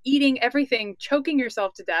be eating everything, choking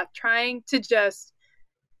yourself to death, trying to just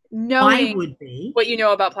knowing what you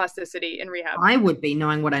know about plasticity in rehab? I would be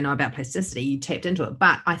knowing what I know about plasticity. You tapped into it.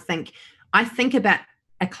 But I think about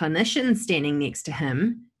a clinician standing next to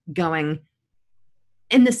him going,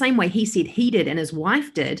 in the same way he said he did and his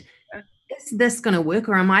wife did, is this going to work?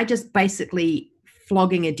 Or am I just basically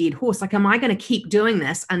flogging a dead horse? Like, am I going to keep doing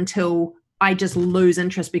this until I just lose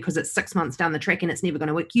interest because it's 6 months down the track and it's never going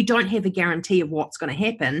to work? You don't have a guarantee of what's going to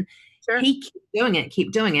happen. Sure. He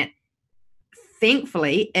kept doing it.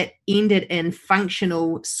 Thankfully, it ended in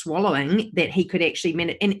functional swallowing that he could actually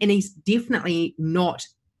manage. And he's definitely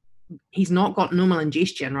he's not got normal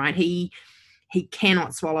ingestion, right? He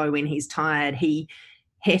cannot swallow when he's tired. He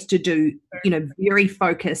has to do, very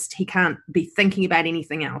focused. He can't be thinking about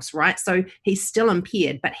anything else, right? So he's still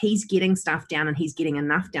impaired, but he's getting stuff down and he's getting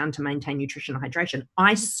enough down to maintain nutrition and hydration.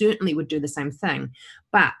 I certainly would do the same thing.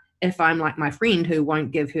 But if I'm like my friend who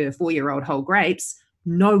won't give her 4-year-old whole grapes,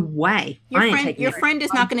 no way. Your friend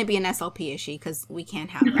is not going to be an SLP, is she? Because we can't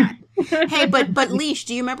have that. Hey, but Leash,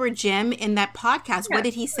 do you remember Jim in that podcast? Yeah. What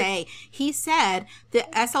did he say? He said the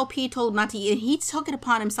SLP told him not to eat, and he took it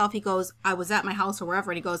upon himself. He goes, I was at my house or wherever,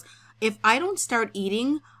 and he goes, if I don't start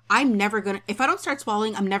eating, if I don't start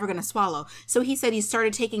swallowing, I'm never going to swallow. So he said he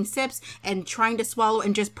started taking sips and trying to swallow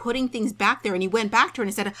and just putting things back there. And he went back to her and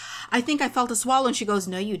he said, I think I felt a swallow. And she goes,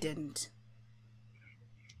 no, you didn't.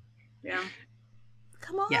 Yeah.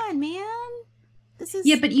 Come on, man. This is...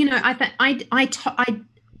 Yeah, but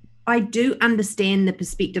I do understand the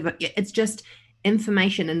perspective. It's just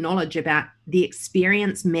information and knowledge about the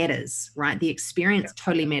experience matters, right? The experience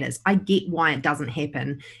totally matters. I get why it doesn't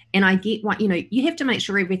happen. And I get why, you have to make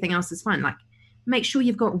sure everything else is fine. Like, make sure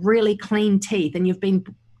you've got really clean teeth and you've been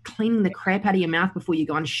cleaning the crap out of your mouth before you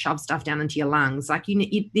go and shove stuff down into your lungs. Like, you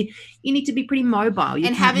need to be pretty mobile.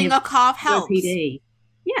 And having a cough helps. COPD.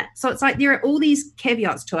 Yeah. So it's like there are all these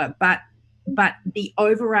caveats to it, but the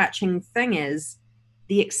overarching thing is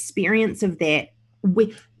the experience of that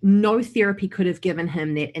no therapy could have given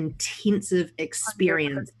him that intensive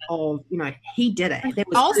experience 100%. Of, he did it. That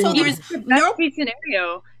was also there's no case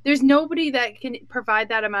scenario. There's nobody that can provide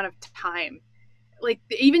that amount of time. Like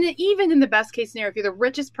even in the best case scenario, if you're the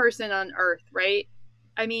richest person on earth, right?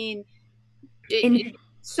 I mean,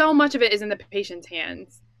 so much of it is in the patient's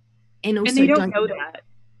hands. And also, they don't know that.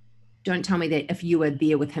 Don't tell me that if you were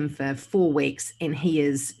there with him for 4 weeks and he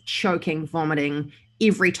is choking, vomiting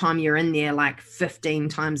every time you're in there, like 15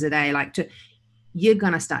 times a day, you're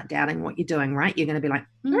going to start doubting what you're doing, right? You're going to be like,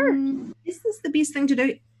 is this the best thing to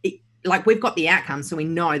do? We've got the outcome, so we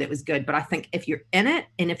know that was good. But I think if you're in it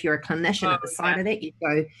and if you're a clinician at the side of that, you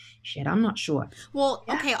go, shit, I'm not sure. Well,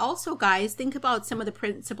 okay. Also, guys, think about some of the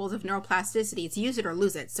principles of neuroplasticity. It's use it or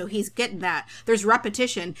lose it. So he's getting that. There's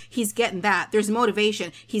repetition. He's getting that. There's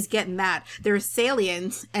motivation. He's getting that. There's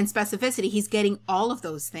salience and specificity. He's getting all of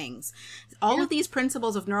those things. All of these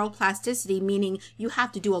principles of neuroplasticity, meaning you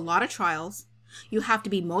have to do a lot of trials. You have to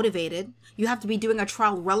be motivated. You have to be doing a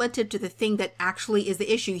trial relative to the thing that actually is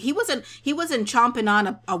the issue. He wasn't chomping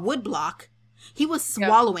on a wood block. He was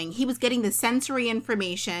swallowing. He was getting the sensory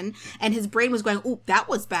information and his brain was going, oh, that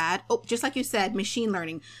was bad. Oh, just like you said, machine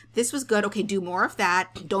learning. This was good. Okay, do more of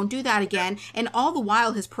that. Don't do that again. And all the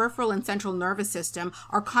while, his peripheral and central nervous system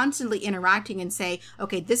are constantly interacting and say,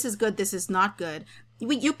 okay, this is good. This is not good.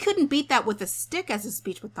 You couldn't beat that with a stick as a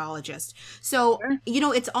speech pathologist. So,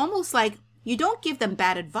 it's almost like, you don't give them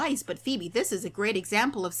bad advice, but Phoebe, this is a great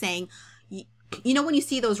example of saying, when you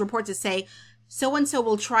see those reports that say, so-and-so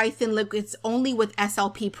will try thin liquids only with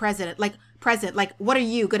SLP present, what are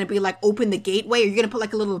you going to be like, open the gateway? Are you going to put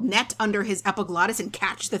like a little net under his epiglottis and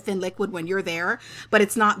catch the thin liquid when you're there, but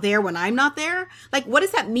it's not there when I'm not there? Like, what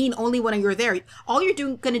does that mean only when you're there? All you're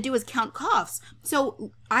going to do is count coughs.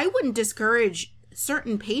 So I wouldn't discourage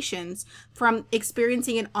certain patients from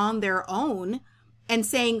experiencing it on their own and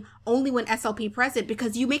saying only when SLP present,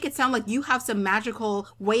 because you make it sound like you have some magical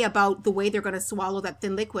way about the way they're going to swallow that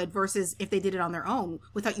thin liquid versus if they did it on their own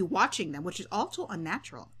without you watching them, which is also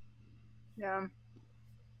unnatural. Yeah.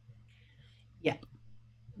 Yeah.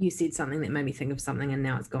 You said something that made me think of something and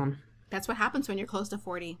now it's gone. That's what happens when you're close to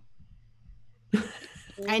 40.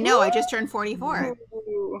 I know. I just turned 44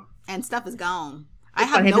 and stuff is gone. That's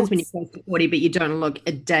what happens when you're close to 40, but you don't look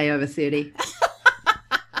a day over 30.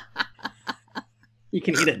 You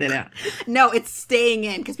can edit that out. No, it's staying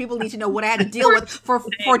in because people need to know what I had to deal with for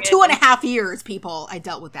 2.5 years, people. I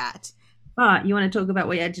dealt with that. Oh, you want to talk about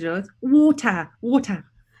what you had to do with? Water.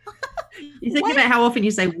 You think about how often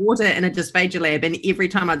you say water in a dysphagia lab, and every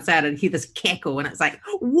time I'd say it, I'd hear this cackle, and it's like,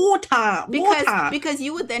 water. Because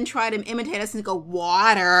you would then try to imitate us and go,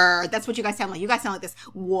 water. That's what you guys sound like. You guys sound like this,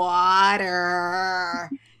 water.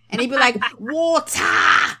 And he'd be like, water.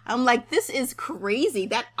 I'm like, this is crazy.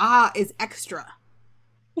 That is extra.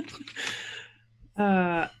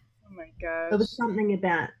 Oh my gosh. There was something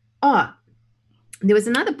about there was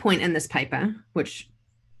another point in this paper which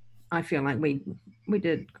I feel like we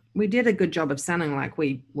did a good job of sounding like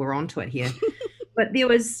we were onto it here. But there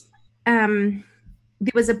was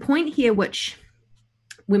a point here which,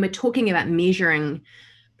 when we're talking about measuring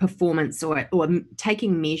performance or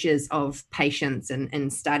taking measures of patients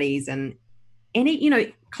and studies and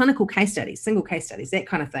any, clinical case studies, single case studies, that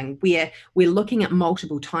kind of thing, where we're looking at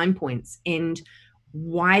multiple time points and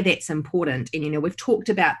why that's important. And, we've talked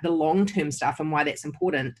about the long-term stuff and why that's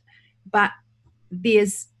important, but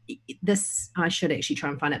there's this, I should actually try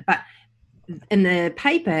and find it, but in the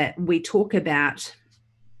paper, we talk about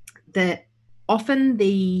often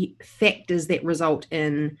the factors that result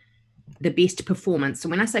in the best performance. So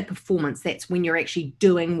when I say performance, that's when you're actually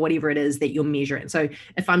doing whatever it is that you're measuring. So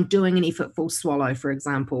if I'm doing an effortful swallow, for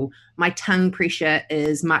example, my tongue pressure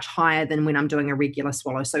is much higher than when I'm doing a regular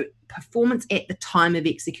swallow. So performance at the time of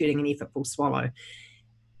executing an effortful swallow.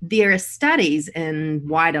 There are studies in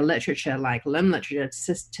wider literature, like limb literature,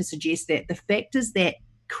 to suggest that the factors that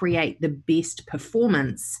create the best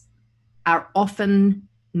performance are often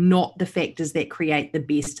not the factors that create the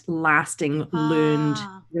best lasting learned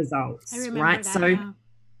results, right? So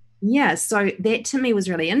that to me was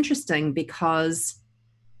really interesting because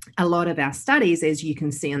a lot of our studies, as you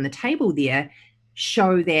can see on the table there,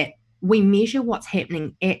 show that we measure what's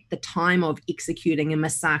happening at the time of executing a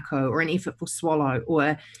Misako or an effortful swallow,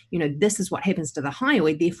 or, this is what happens to the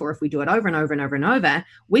hyoid. Therefore, if we do it over and over and over and over,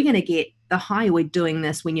 we're going to get the hyoid doing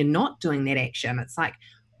this when you're not doing that action. It's like,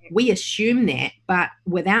 we assume that, but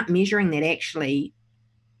without measuring that, actually,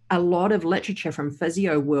 a lot of literature from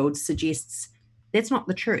physio world suggests that's not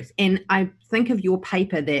the truth. And I think of your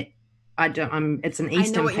paper that it's an Eastern paper. I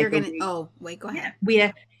know what you're going to, go ahead.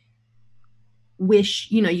 Where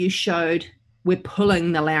you showed we're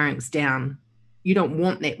pulling the larynx down. You don't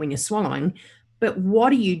want that when you're swallowing. But what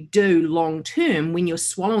do you do long term when you're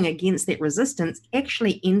swallowing against that resistance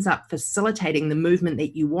actually ends up facilitating the movement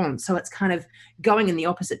that you want? So it's kind of going in the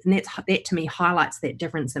opposite. And that to me highlights that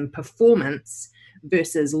difference in performance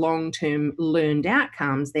versus long-term learned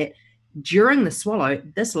outcomes, that during the swallow,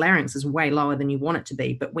 this larynx is way lower than you want it to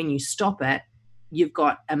be. But when you stop it, you've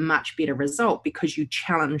got a much better result because you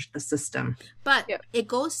challenged the system. But it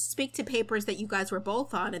goes to speak to papers that you guys were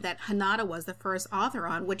both on and that Hanada was the first author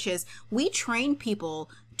on, which is we train people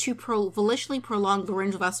to volitionally prolong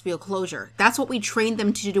laryngeal vestibule closure. That's what we trained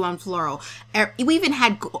them to do on fluoro. We even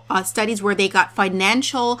had studies where they got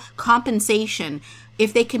financial compensation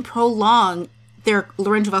if they can prolong their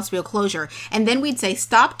laryngeal vestibule closure. And then we'd say,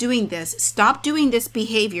 stop doing this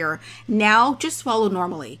behavior. Now just swallow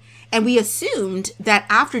normally. And we assumed that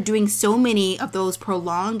after doing so many of those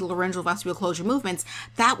prolonged laryngeal vestibule closure movements,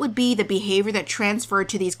 that would be the behavior that transferred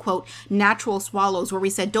to these, quote, natural swallows, where we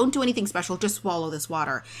said, don't do anything special, just swallow this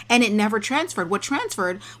water. And it never transferred. What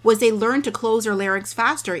transferred was they learned to close their larynx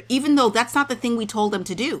faster, even though that's not the thing we told them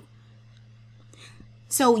to do.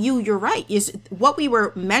 So you're right. What we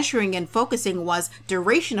were measuring and focusing was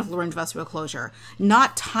duration of laryngeal vestibule closure,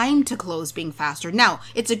 not time to close being faster. Now,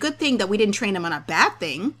 it's a good thing that we didn't train them on a bad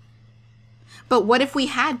thing. But what if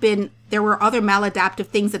there were other maladaptive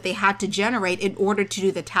things that they had to generate in order to do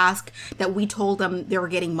the task that we told them they were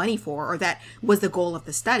getting money for, or that was the goal of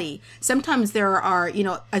the study? Sometimes there are,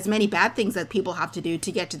 as many bad things that people have to do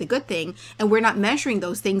to get to the good thing, and we're not measuring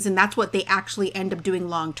those things, and that's what they actually end up doing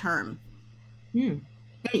long term.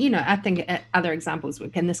 I think other examples,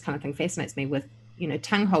 and this kind of thing fascinates me with,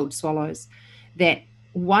 tongue hold swallows, that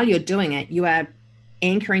while you're doing it, you are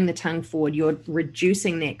anchoring the tongue forward, you're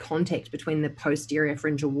reducing that contact between the posterior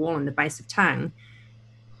pharyngeal wall and the base of tongue.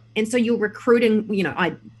 And so you're recruiting,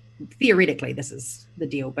 theoretically, this is the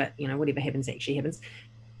deal, but, whatever happens actually happens.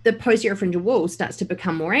 The posterior pharyngeal wall starts to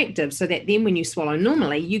become more active, so that then when you swallow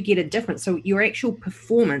normally, you get a difference. So your actual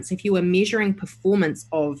performance, if you were measuring performance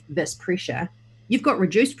of this pressure, you've got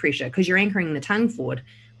reduced pressure because you're anchoring the tongue forward,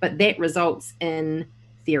 but that results in,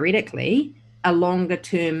 theoretically, a longer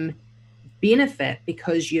term benefit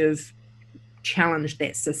because you've challenged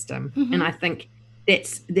that system. Mm-hmm. And I think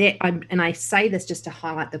and I say this just to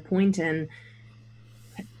highlight the point in,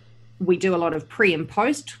 we do a lot of pre and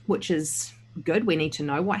post, which is good. We need to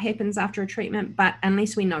know what happens after a treatment, but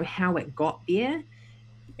unless we know how it got there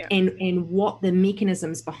and what the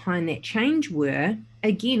mechanisms behind that change were,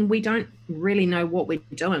 again, we don't really know what we're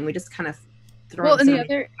doing. We just kind of throw and the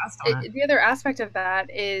other aspect of that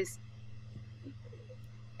is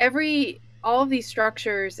all of these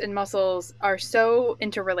structures and muscles are so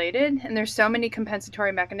interrelated, and there's so many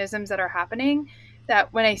compensatory mechanisms that are happening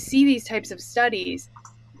that when I see these types of studies,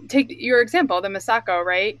 take your example, the Masako,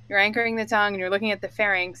 right? You're anchoring the tongue and you're looking at the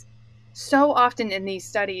pharynx. So often in these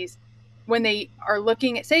studies, when they are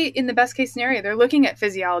looking at, say in the best case scenario, they're looking at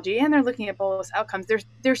physiology and they're looking at bolus outcomes,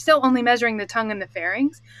 they're still only measuring the tongue and the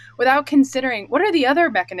pharynx without considering what are the other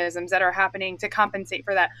mechanisms that are happening to compensate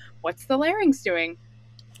for that. What's the larynx doing?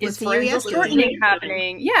 Is the UES shortening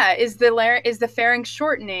happening? Yeah. Is the pharynx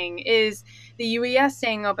shortening? Is the UES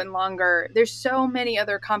staying open longer? There's so many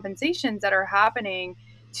other compensations that are happening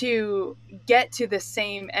to get to the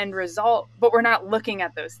same end result, but we're not looking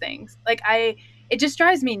at those things. It just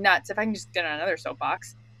drives me nuts, if I can just get on another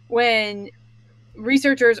soapbox, when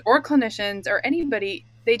researchers or clinicians or anybody,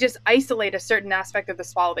 they just isolate a certain aspect of the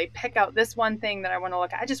swallow. They pick out this one thing that I want to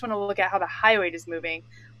look at. I just want to look at how the hyoid is moving.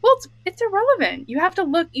 Well, it's irrelevant. You have to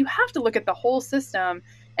look at the whole system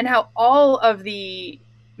and how all of the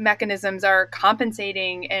mechanisms are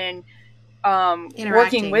compensating and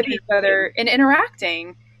working with each other and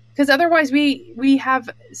interacting. Because otherwise we have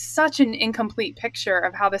such an incomplete picture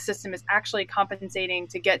of how the system is actually compensating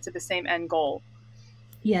to get to the same end goal.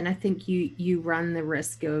 Yeah, and I think you run the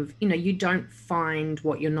risk of, you don't find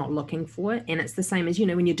what you're not looking for. And it's the same as,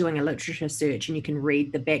 when you're doing a literature search and you can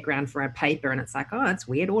read the background for a paper and it's like, oh, it's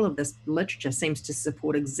weird. All of this literature seems to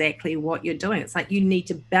support exactly what you're doing. It's like you need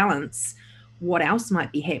to balance what else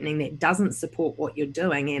might be happening that doesn't support what you're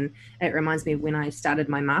doing. And it reminds me of when I started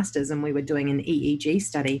my master's and we were doing an EEG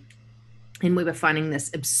study and we were finding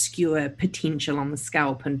this obscure potential on the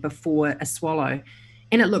scalp and before a swallow.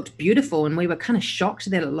 And it looked beautiful. And we were kind of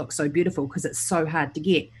shocked that it looked so beautiful because it's so hard to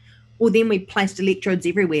get. Well, then we placed electrodes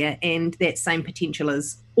everywhere and that same potential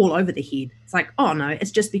is all over the head. It's like, oh no,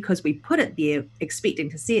 it's just because we put it there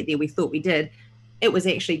expecting to see it there. We thought we did. It was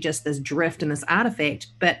actually just this drift and this artifact,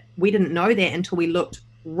 but we didn't know that until we looked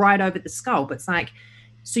right over the scalp. It's like,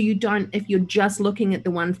 so if you're just looking at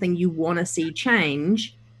the one thing you want to see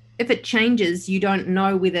change, it changes, you don't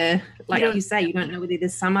know whether, like you say, you don't know whether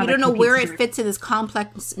there's some other. You don't know where it fits in this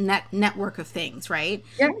complex network of things, right?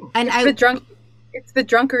 Yeah, and it's the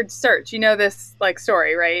drunkard search. You know this like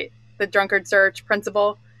story, right? The drunkard search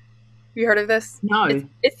principle. Have you heard of this? No.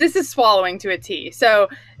 This is swallowing to a T. So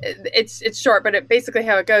it's short, but basically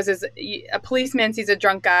how it goes is a policeman sees a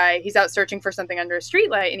drunk guy. He's out searching for something under a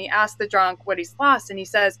streetlight, and he asks the drunk what he's lost, and he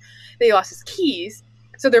says that he lost his keys.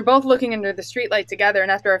 So they're both looking under the streetlight together,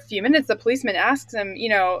 and after a few minutes, the policeman asks him,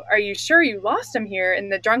 are you sure you lost him here?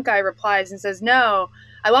 And the drunk guy replies and says, no,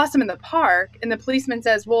 I lost him in the park. And the policeman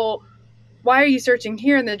says, well, why are you searching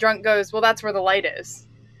here? And the drunk goes, well, that's where the light is.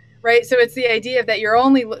 Right. So it's the idea that you're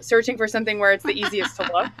only searching for something where it's the easiest to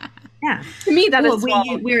look. Yeah. To me, that is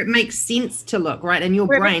where it makes sense to look, right? And your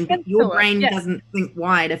brain doesn't think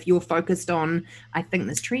wide. If you're focused on, I think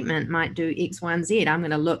this treatment might do X, Y, and Z, I'm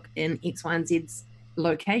going to look in X, Y, and Z's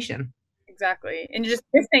location. Exactly. And you're just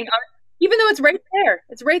missing, even though it's right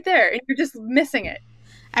there, and you're just missing it.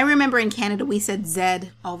 I remember in Canada, we said Z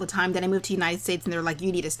all the time. Then I moved to the United States, and they're like,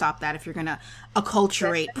 you need to stop that if you're going to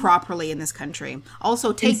acculturate properly in this country.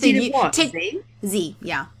 Also, take Z,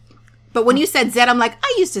 yeah. But when you said Z, I'm like,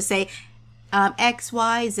 I used to say X,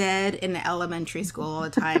 Y, Z in the elementary school all the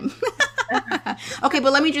time. Okay,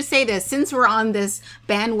 but let me just say this. Since we're on this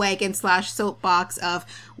bandwagon / soapbox of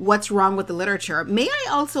what's wrong with the literature, may I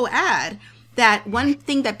also add that one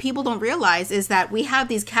thing that people don't realize is that we have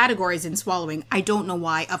these categories in swallowing, I don't know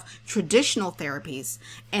why, of traditional therapies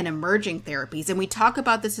and emerging therapies. And we talk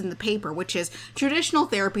about this in the paper, which is traditional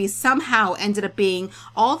therapies somehow ended up being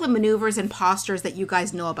all the maneuvers and postures that you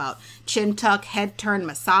guys know about. Chin tuck, head turn,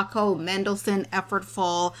 Masako, Mendelssohn,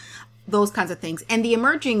 effortful, those kinds of things. And the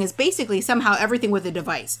emerging is basically somehow everything with a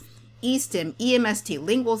device. E-stim, EMST,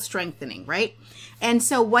 lingual strengthening, right? And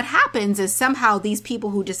so what happens is somehow these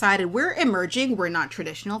people who decided we're emerging, we're not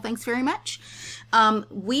traditional, thanks very much.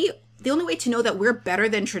 The only way to know that we're better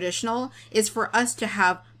than traditional is for us to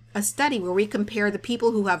have a study where we compare the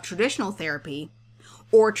people who have traditional therapy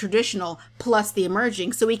or traditional plus the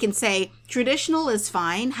emerging. So we can say traditional is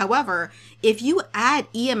fine. However, if you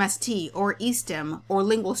add EMST or E-stim or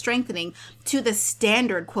lingual strengthening to the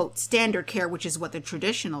standard, quote, standard care, which is what the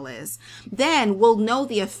traditional is, then we'll know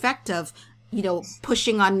the effect of,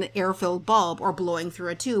 pushing on an air-filled bulb or blowing through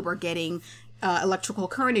a tube or getting electrical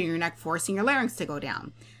current in your neck, forcing your larynx to go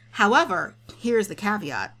down. However, here's the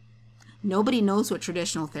caveat. Nobody knows what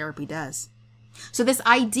traditional therapy does. So this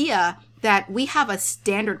idea that we have a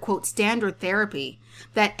standard, quote, standard therapy,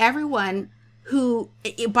 that everyone who,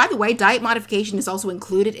 by the way, diet modification is also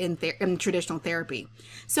included in traditional therapy.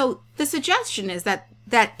 So the suggestion is that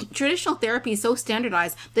traditional therapy is so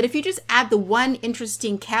standardized that if you just add the one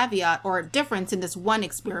interesting caveat or difference in this one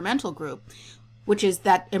experimental group, which is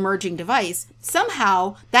that emerging device,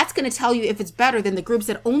 somehow that's going to tell you if it's better than the groups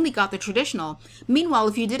that only got the traditional. Meanwhile,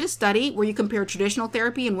 if you did a study where you compare traditional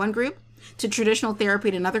therapy in one group to traditional therapy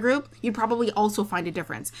in another group, you'd probably also find a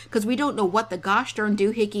difference, because we don't know what the gosh darn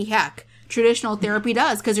doohickey heck traditional therapy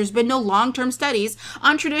does, because there's been no long-term studies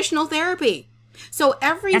on traditional therapy. So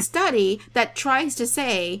every study that tries to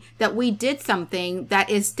say that we did something that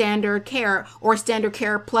is standard care or standard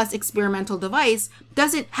care plus experimental device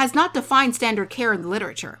has not defined standard care in the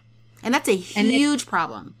literature. And that's a huge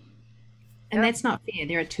problem. And that's not fair.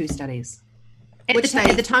 There are two studies. At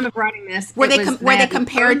the time of writing this, were they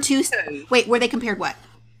compared what?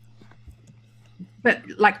 But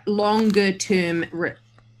like longer term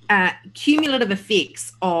cumulative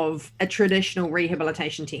effects of a traditional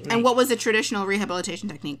rehabilitation technique. And what was a traditional rehabilitation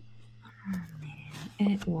technique?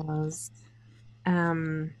 It was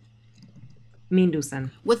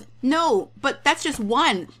Mendelssohn. But that's just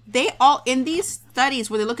one. They all, in these studies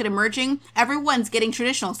where they look at emerging, everyone's getting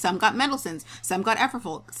traditional. Some got Mendelssohn's, some got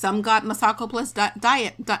effortful, some got Masako plus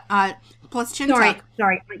diet plus chin tuck.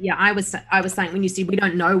 Sorry. Yeah, I was saying when you said we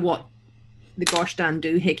don't know what the gosh darn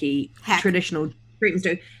doohickey traditional treatments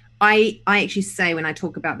do. I actually say when I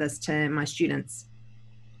talk about this to my students,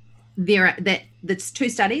 there's two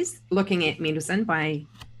studies looking at Mendelssohn by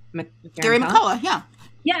Gary McCullough.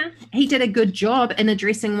 Yeah, he did a good job in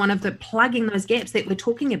addressing plugging those gaps that we're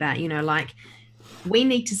talking about. Like we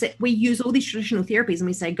need to we use all these traditional therapies and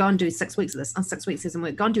we say, go and do 6 weeks of this. 6 weeks doesn't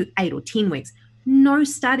work. Go and do 8 or 10 weeks. No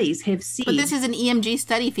studies have said. But this is an EMG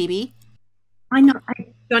study, Phoebe. I know.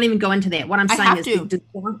 I don't even go into that. What I'm saying is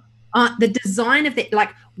the design of that,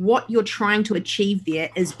 like what you're trying to achieve there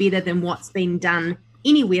is better than what's been done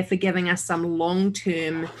anywhere for giving us some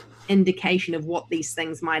long-term indication of what these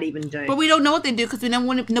things might even do. But we don't know what they do because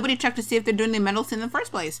nobody checked to see if they're doing the Mendelssohn in the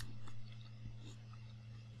first place.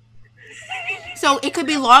 So it could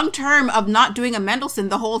be long-term of not doing a Mendelssohn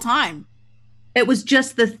the whole time. It was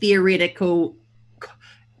just the theoretical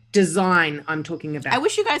design I'm talking about. I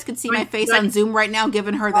wish you guys could see my face on Zoom right now,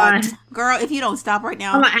 giving her that. Girl, if you don't stop right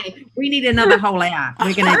now. I'm like, hey, we need another whole hour.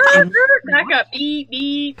 We're gonna back up. Beep,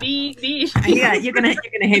 beep, beep, beep. Yeah, you're gonna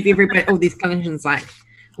have everybody, all these clinicians like,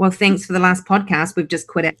 well, thanks for the last podcast. We've just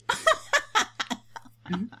quit it.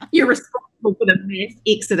 You're responsible for the mass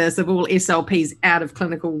exodus of all SLPs out of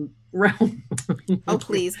clinical realm. Oh,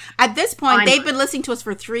 please. At this point, they've been listening to us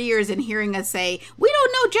for 3 years and hearing us say, we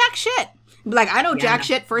don't know jack shit. Like, I know Jack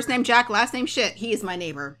shit. First name Jack, last name shit. He is my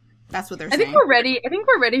neighbor. That's what they're saying. I think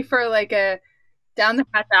we're ready for like a Down the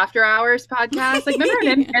Hatch After Hours podcast. Like, remember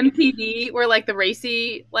in MTV where like the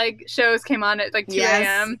racy like shows came on at like 2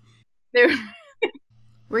 a.m.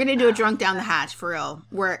 We're gonna do a Drunk Down the Hatch for real,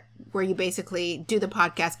 where you basically do the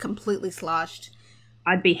podcast completely sloshed.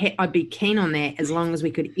 I'd be keen on that as long as we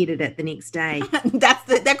could edit it the next day.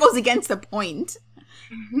 That goes against the point.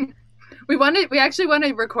 We actually want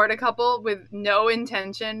to record a couple with no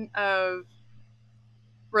intention of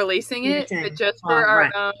releasing it, but just for our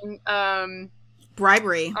own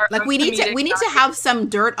bribery. Like we need to have some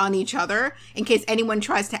dirt on each other in case anyone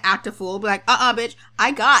tries to act a fool. Be like, bitch,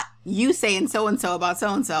 I got you saying so and so about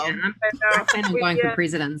so and so. I'm going for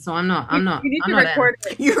president, so I'm not.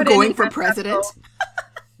 You're going for president.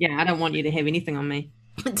 Yeah, I don't want you to have anything on me.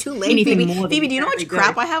 Too late, Phoebe. Phoebe, do you know how much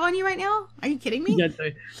crap I have on you right now? Are you kidding me? Yeah, I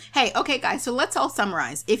do. Hey, okay, guys, so let's all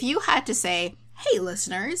summarize. If you had to say, hey,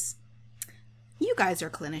 listeners, you guys are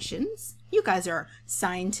clinicians, you guys are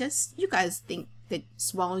scientists, you guys think that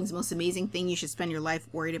swallowing is the most amazing thing you should spend your life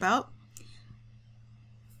worried about,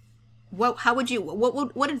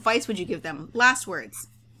 what advice would you give them? Last words.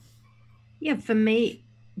 Yeah, for me,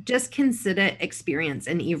 just consider experience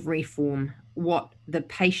in every form, what the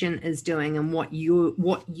patient is doing and what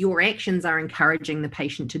your actions are encouraging the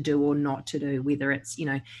patient to do or not to do, whether it's,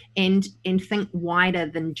 and think wider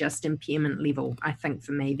than just impairment level. I think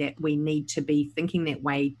for me that we need to be thinking that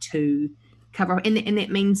way to cover, and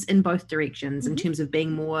that means in both directions, in terms of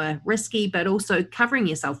being more risky, but also covering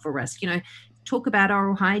yourself for risk. Talk about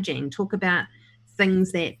oral hygiene, talk about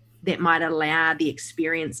things that might allow the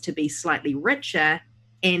experience to be slightly richer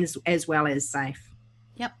and as well as safe.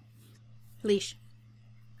 Yep. Leash.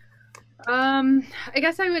 I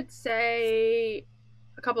guess I would say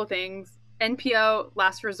a couple of things. NPO,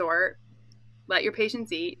 last resort. Let your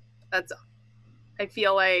patients eat. That's, I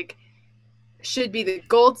feel like, should be the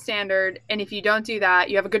gold standard. And if you don't do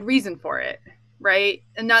that, you have a good reason for it, right?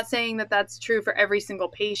 I'm not saying that that's true for every single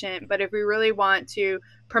patient, but if we really want to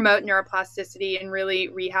promote neuroplasticity and really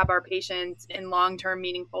rehab our patients in long-term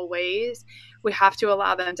meaningful ways, we have to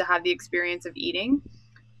allow them to have the experience of eating.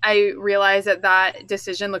 I realize that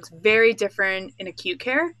decision looks very different in acute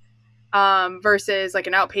care versus like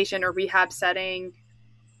an outpatient or rehab setting.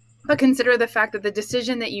 But consider the fact that the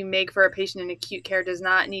decision that you make for a patient in acute care does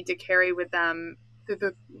not need to carry with them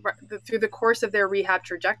through the course of their rehab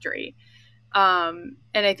trajectory. And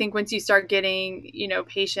I think once you start getting,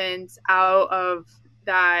 patients out of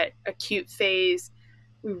that acute phase,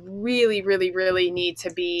 we really, really, really need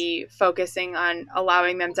to be focusing on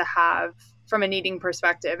allowing them to have, from an eating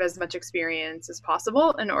perspective, as much experience as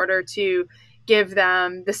possible in order to give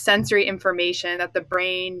them the sensory information that the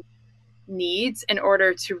brain needs in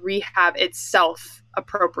order to rehab itself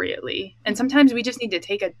appropriately. And sometimes we just need to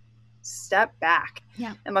take a step back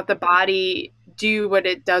and let the body do what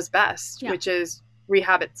it does best, which is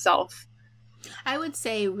rehab itself. I would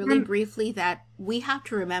say really briefly that we have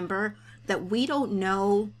to remember that we don't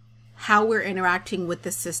know how we're interacting with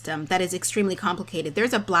the system. That is extremely complicated.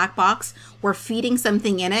 There's a black box. We're feeding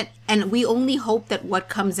something in it, and we only hope that what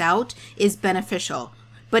comes out is beneficial.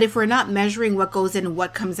 But if we're not measuring what goes in and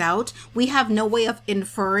what comes out, we have no way of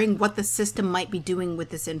inferring what the system might be doing with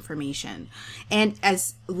this information. And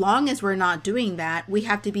as long as we're not doing that, we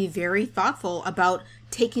have to be very thoughtful about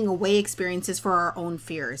taking away experiences for our own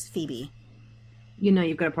fears. Phoebe.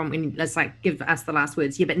 You've got a problem when let's give us the last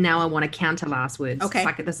words. Yeah, but now I want to counter last words. Okay.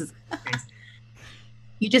 This is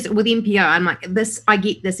you just with NPO. I'm like this. I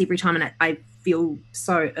get this every time, and I feel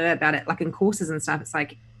so about it. Like in courses and stuff, it's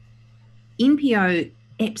like NPO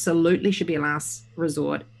absolutely should be a last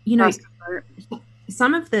resort.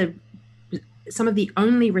 Some of the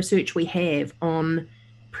only research we have on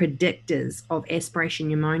predictors of aspiration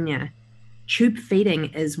pneumonia, tube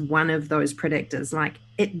feeding is one of those predictors. Like,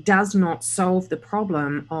 it does not solve the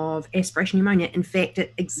problem of aspiration pneumonia. In fact,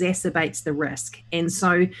 it exacerbates the risk. And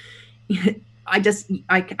so that's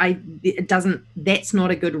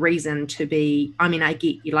not a good reason to be. I mean, I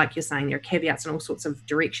get you, like you're saying, there are caveats in all sorts of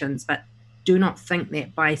directions, but do not think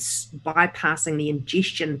that by bypassing the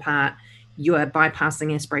ingestion part, you are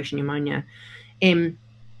bypassing aspiration pneumonia. And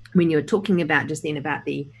when you were talking about just then about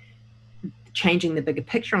the changing the bigger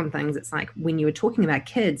picture on things, it's like when you were talking about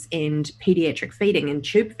kids and pediatric feeding and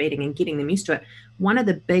tube feeding and getting them used to it, one of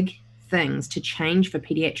the big things to change for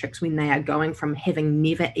pediatrics when they are going from having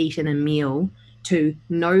never eaten a meal to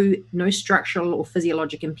no structural or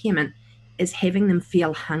physiologic impairment is having them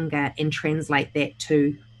feel hunger and translate that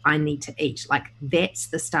to I need to eat. Like that's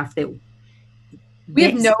the stuff that we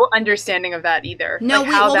have no understanding of that either. No,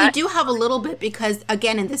 we do have a little bit because,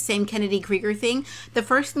 again, in the same Kennedy-Krieger thing, the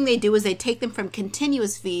first thing they do is they take them from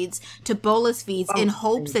continuous feeds to bolus feeds in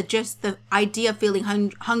hopes that just the idea of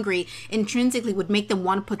feeling hungry intrinsically would make them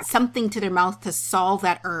want to put something to their mouth to solve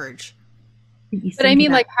that urge. But I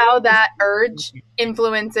mean, like how that urge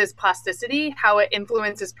influences plasticity, how it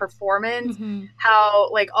influences performance,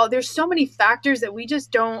 how there's so many factors that we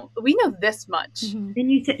just don't, we know this much. And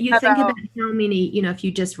you think about how many, if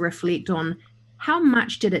you just reflect on how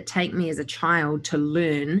much did it take me as a child to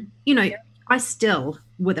learn, I still,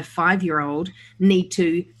 with a 5-year-old, need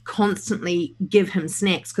to constantly give him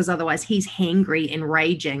snacks because otherwise he's hangry and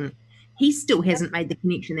raging. He still hasn't made the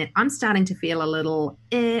connection that I'm starting to feel a little,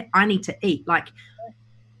 I need to eat. Like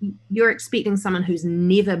you're expecting someone who's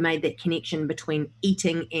never made that connection between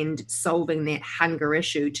eating and solving that hunger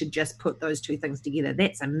issue to just put those two things together.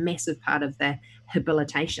 That's a massive part of the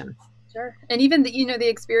habilitation. Sure. And even the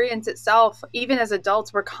experience itself, even as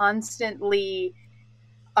adults, we're constantly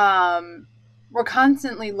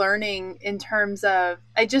learning in terms of,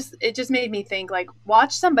 it just made me think, like,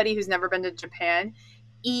 watch somebody who's never been to Japan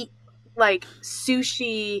eat like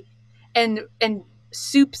sushi and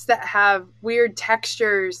soups that have weird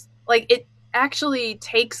textures. Like it actually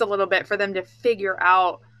takes a little bit for them to figure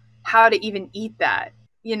out how to even eat that,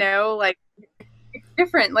 like it's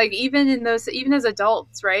different. Like even as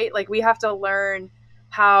adults, right? Like we have to learn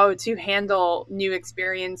how to handle new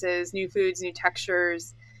experiences, new foods, new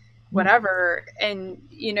textures, whatever. And,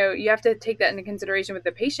 you have to take that into consideration with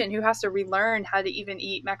the patient who has to relearn how to even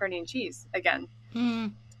eat macaroni and cheese again.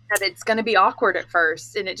 And it's going to be awkward at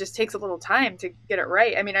first, and it just takes a little time to get it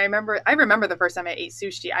right. I mean, I remember the first time I ate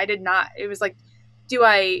sushi. I did not. It was like, do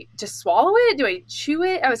I just swallow it? Do I chew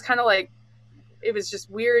it? I was kind of like, it was just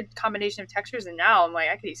weird combination of textures. And now I'm like,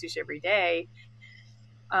 I could eat sushi every day.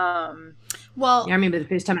 Well, I remember the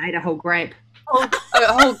first time I ate a whole grape. A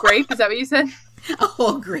whole grape? Is that what you said? A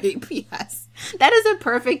whole grape, yes. That is a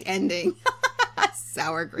perfect ending.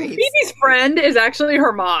 Sour grapes. Phoebe's friend is actually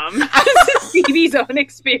her mom. Phoebe's own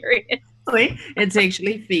experience. It's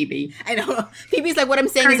actually Phoebe. I know. Phoebe's like, what I'm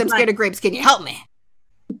saying is I'm scared of grapes. Can you help me?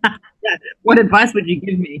 What advice would you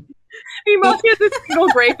give me? Meanwhile, she has this single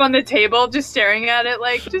grape on the table, just staring at it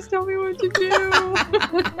like, just tell me what to do.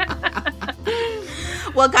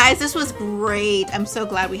 Well, guys, this was great. I'm so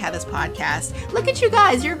glad we had this podcast. Look at you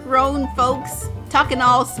guys. You're grown folks talking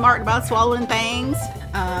all smart about swallowing things.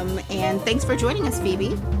 And thanks for joining us,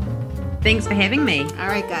 Phoebe. Thanks for having me. All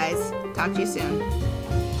right, guys. Talk to you soon.